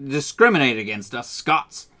mean they discriminate against us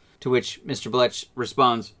Scots?" To which Mr. Bletch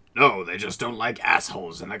responds, "No, they just don't like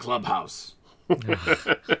assholes in the clubhouse."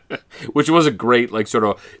 Which was a great, like, sort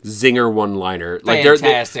of zinger one-liner. Like,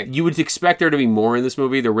 Fantastic. You would expect there to be more in this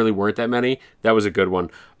movie. There really weren't that many. That was a good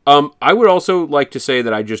one. I would also like to say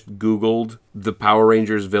that I just Googled the Power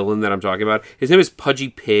Rangers villain that I'm talking about. His name is Pudgy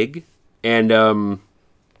Pig. And,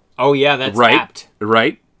 Oh, yeah, that's apt.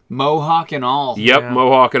 Right? Mohawk and all. Yep, Yeah.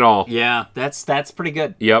 Mohawk and all. Yeah, that's pretty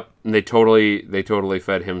good. Yep, and they totally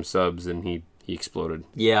fed him subs, and he exploded.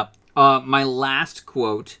 Yep. My last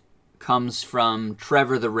quote comes from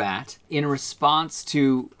Trevor the Rat in response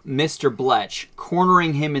to Mr. Bletch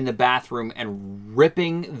cornering him in the bathroom and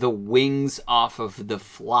ripping the wings off of the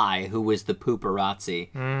fly, who was the pooperazzi.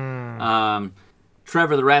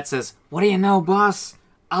 Trevor the Rat says, "What do you know, boss?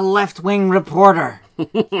 A left-wing reporter."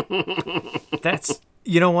 That's...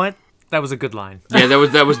 You know what? That was a good line. Yeah,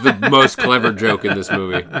 that was the most clever joke in this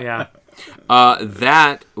movie. Yeah.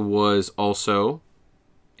 That was also,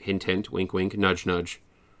 hint, hint, wink, wink, nudge, nudge,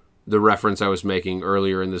 the reference I was making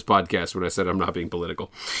earlier in this podcast when I said I'm not being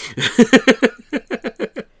political.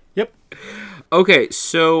 Yep. Okay,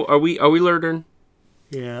 so are we Lurdern?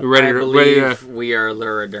 Yeah. I believe we are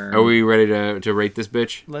Luridern. Are we ready to rate this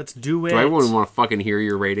bitch? Let's do it. Do everyone want to fucking hear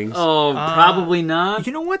your ratings? Oh, probably not.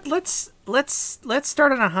 You know what? Let's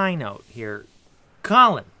start on a high note here.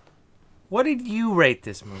 Colin, what did you rate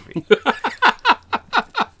this movie?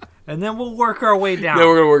 And then we'll work our way down. Then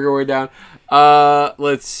we're gonna work our way down.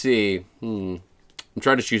 Let's see. I'm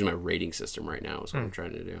trying to choose my rating system right now. Is what I'm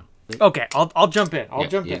trying to do. Okay, I'll jump in. I'll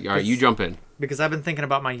jump in. All right, you jump in. Because I've been thinking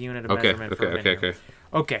about my unit of measurement for a minute. Okay.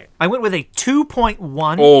 Okay, I went with a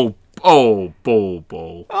 2.1. Oh,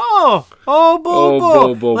 Bo. Oh,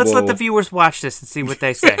 Bo. Let's let the viewers watch this and see what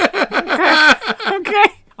they say. Okay.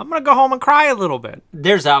 I'm going to go home and cry a little bit.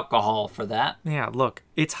 There's alcohol for that. Yeah, look,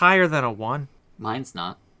 it's higher than a 1. Mine's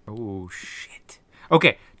not. Oh, shit.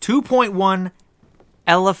 Okay, 2.1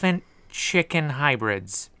 elephant chicken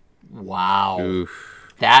hybrids. Wow.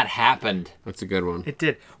 Oof, That happened. that's a good one. It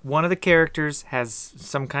did. One of the characters has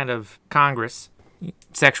some kind of congress,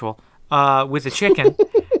 sexual, with a chicken,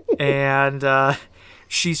 and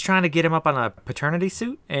she's trying to get him up on a paternity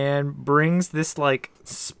suit and brings this, like,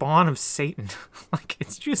 spawn of Satan. Like,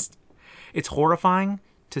 it's horrifying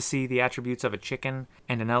to see the attributes of a chicken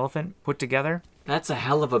and an elephant put together. That's a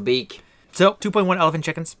hell of a beak. So, 2.1 elephant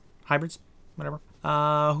chickens, hybrids, whatever.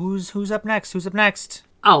 Who's up next? Who's up next?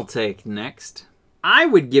 I'll take next. I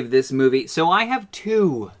would give this movie... So I have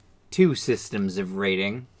two systems of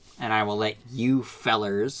rating, and I will let you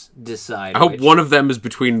fellers decide I hope which. one of them is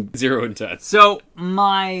between 0 and 10. So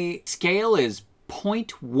my scale is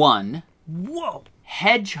 0.1. Whoa!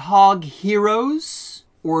 Hedgehog Heroes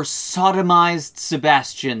or Sodomized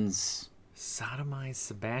Sebastians? Sodomized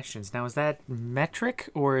Sebastians. Now, is that metric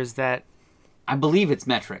or is that... I believe it's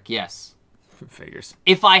metric, yes. Figures.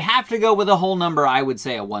 If I have to go with a whole number, I would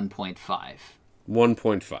say a 1.5.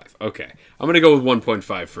 1.5. Okay. I'm going to go with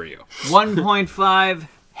 1.5 for you. 1.5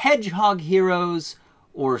 Hedgehog Heroes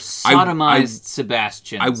or Sodomized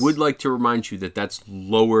Sebastians. I would like to remind you that that's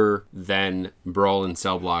lower than Brawl in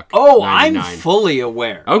Cell Block. Oh, 99. I'm fully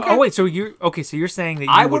aware. Okay. Oh wait, so you're saying that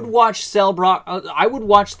I would watch I would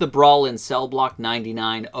watch the Brawl in Cell Block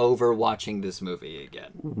 99 over watching this movie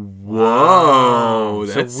again. Whoa,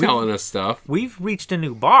 So that's telling us stuff. we've reached a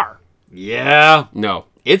new bar. Yeah. No.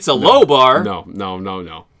 It's a low bar.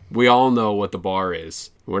 No. We all know what the bar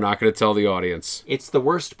is. We're not going to tell the audience. It's the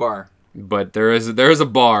worst bar. But there is a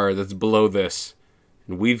bar that's below this.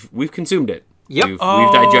 And we've consumed it. Yep. We've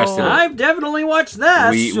digested it. I've definitely watched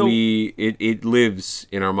that. It lives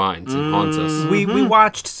in our minds and haunts us. We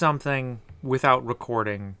watched something without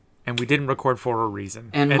recording, and we didn't record for a reason.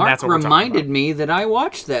 And Mark that's what we're talking reminded about. me that I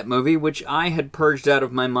watched that movie, which I had purged out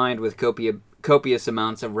of my mind with copious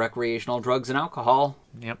amounts of recreational drugs and alcohol.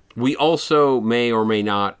 Yep. We also may or may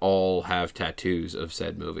not all have tattoos of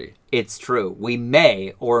said movie. It's true. We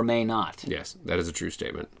may or may not. Yes, that is a true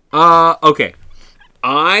statement. Okay.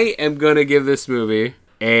 I am going to give this movie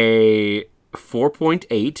a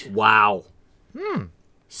 4.8 Wow.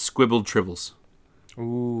 squibbled tribbles.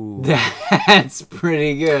 Ooh. That's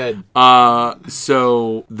pretty good.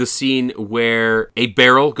 So the scene where a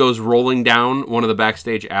barrel goes rolling down one of the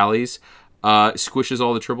backstage alleys squishes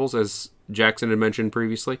all the tribbles, as Jackson had mentioned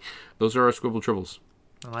previously. Those are our squibbled tribbles.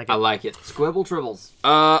 I like I it. like it. Squibble tribbles.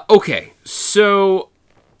 Okay, so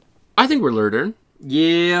I think we're learning.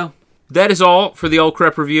 Yeah. That is all for the All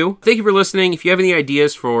Crep review. Thank you for listening. If you have any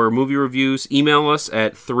ideas for movie reviews, email us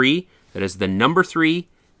at 3, that is the number 3,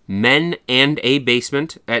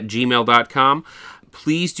 menandabasement@gmail.com.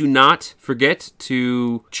 Please do not forget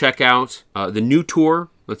to check out the new tour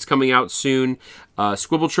that's coming out soon.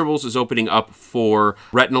 Squibble Tribbles is opening up for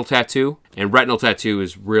Retinal Tattoo. And Retinal Tattoo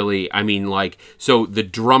is really, so the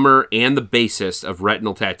drummer and the bassist of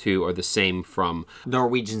Retinal Tattoo are the same from...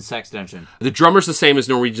 Norwegian Sex Dungeon. The drummer's the same as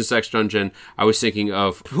Norwegian Sex Dungeon. I was thinking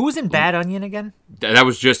of... Who was in Bad Onion again? That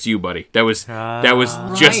was just you, buddy. That was Right.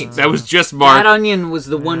 just Mark. Bad Onion was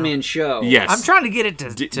the one-man show. Yes. I'm trying to get it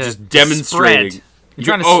to just demonstrating. spread. I'm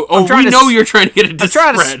trying to, You're trying to get it to I'm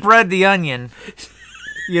trying to spread. spread the onion.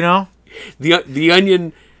 You know? The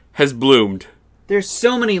onion has bloomed. There's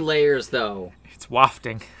so many layers, though. It's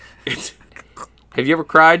wafting. Have you ever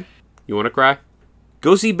cried? You want to cry?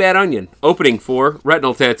 Go see Bad Onion, opening for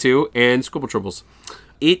Retinal Tattoo and Squibble Tribbles.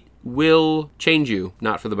 It will change you,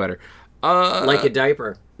 not for the better. Like a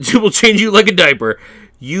diaper. It will change you like a diaper.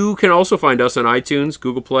 You can also find us on iTunes,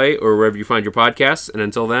 Google Play, or wherever you find your podcasts. And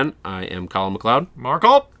until then, I am Colin McLeod. Mark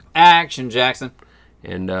up. Action, Jackson.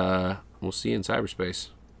 And we'll see you in cyberspace.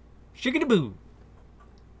 Shiggity boo.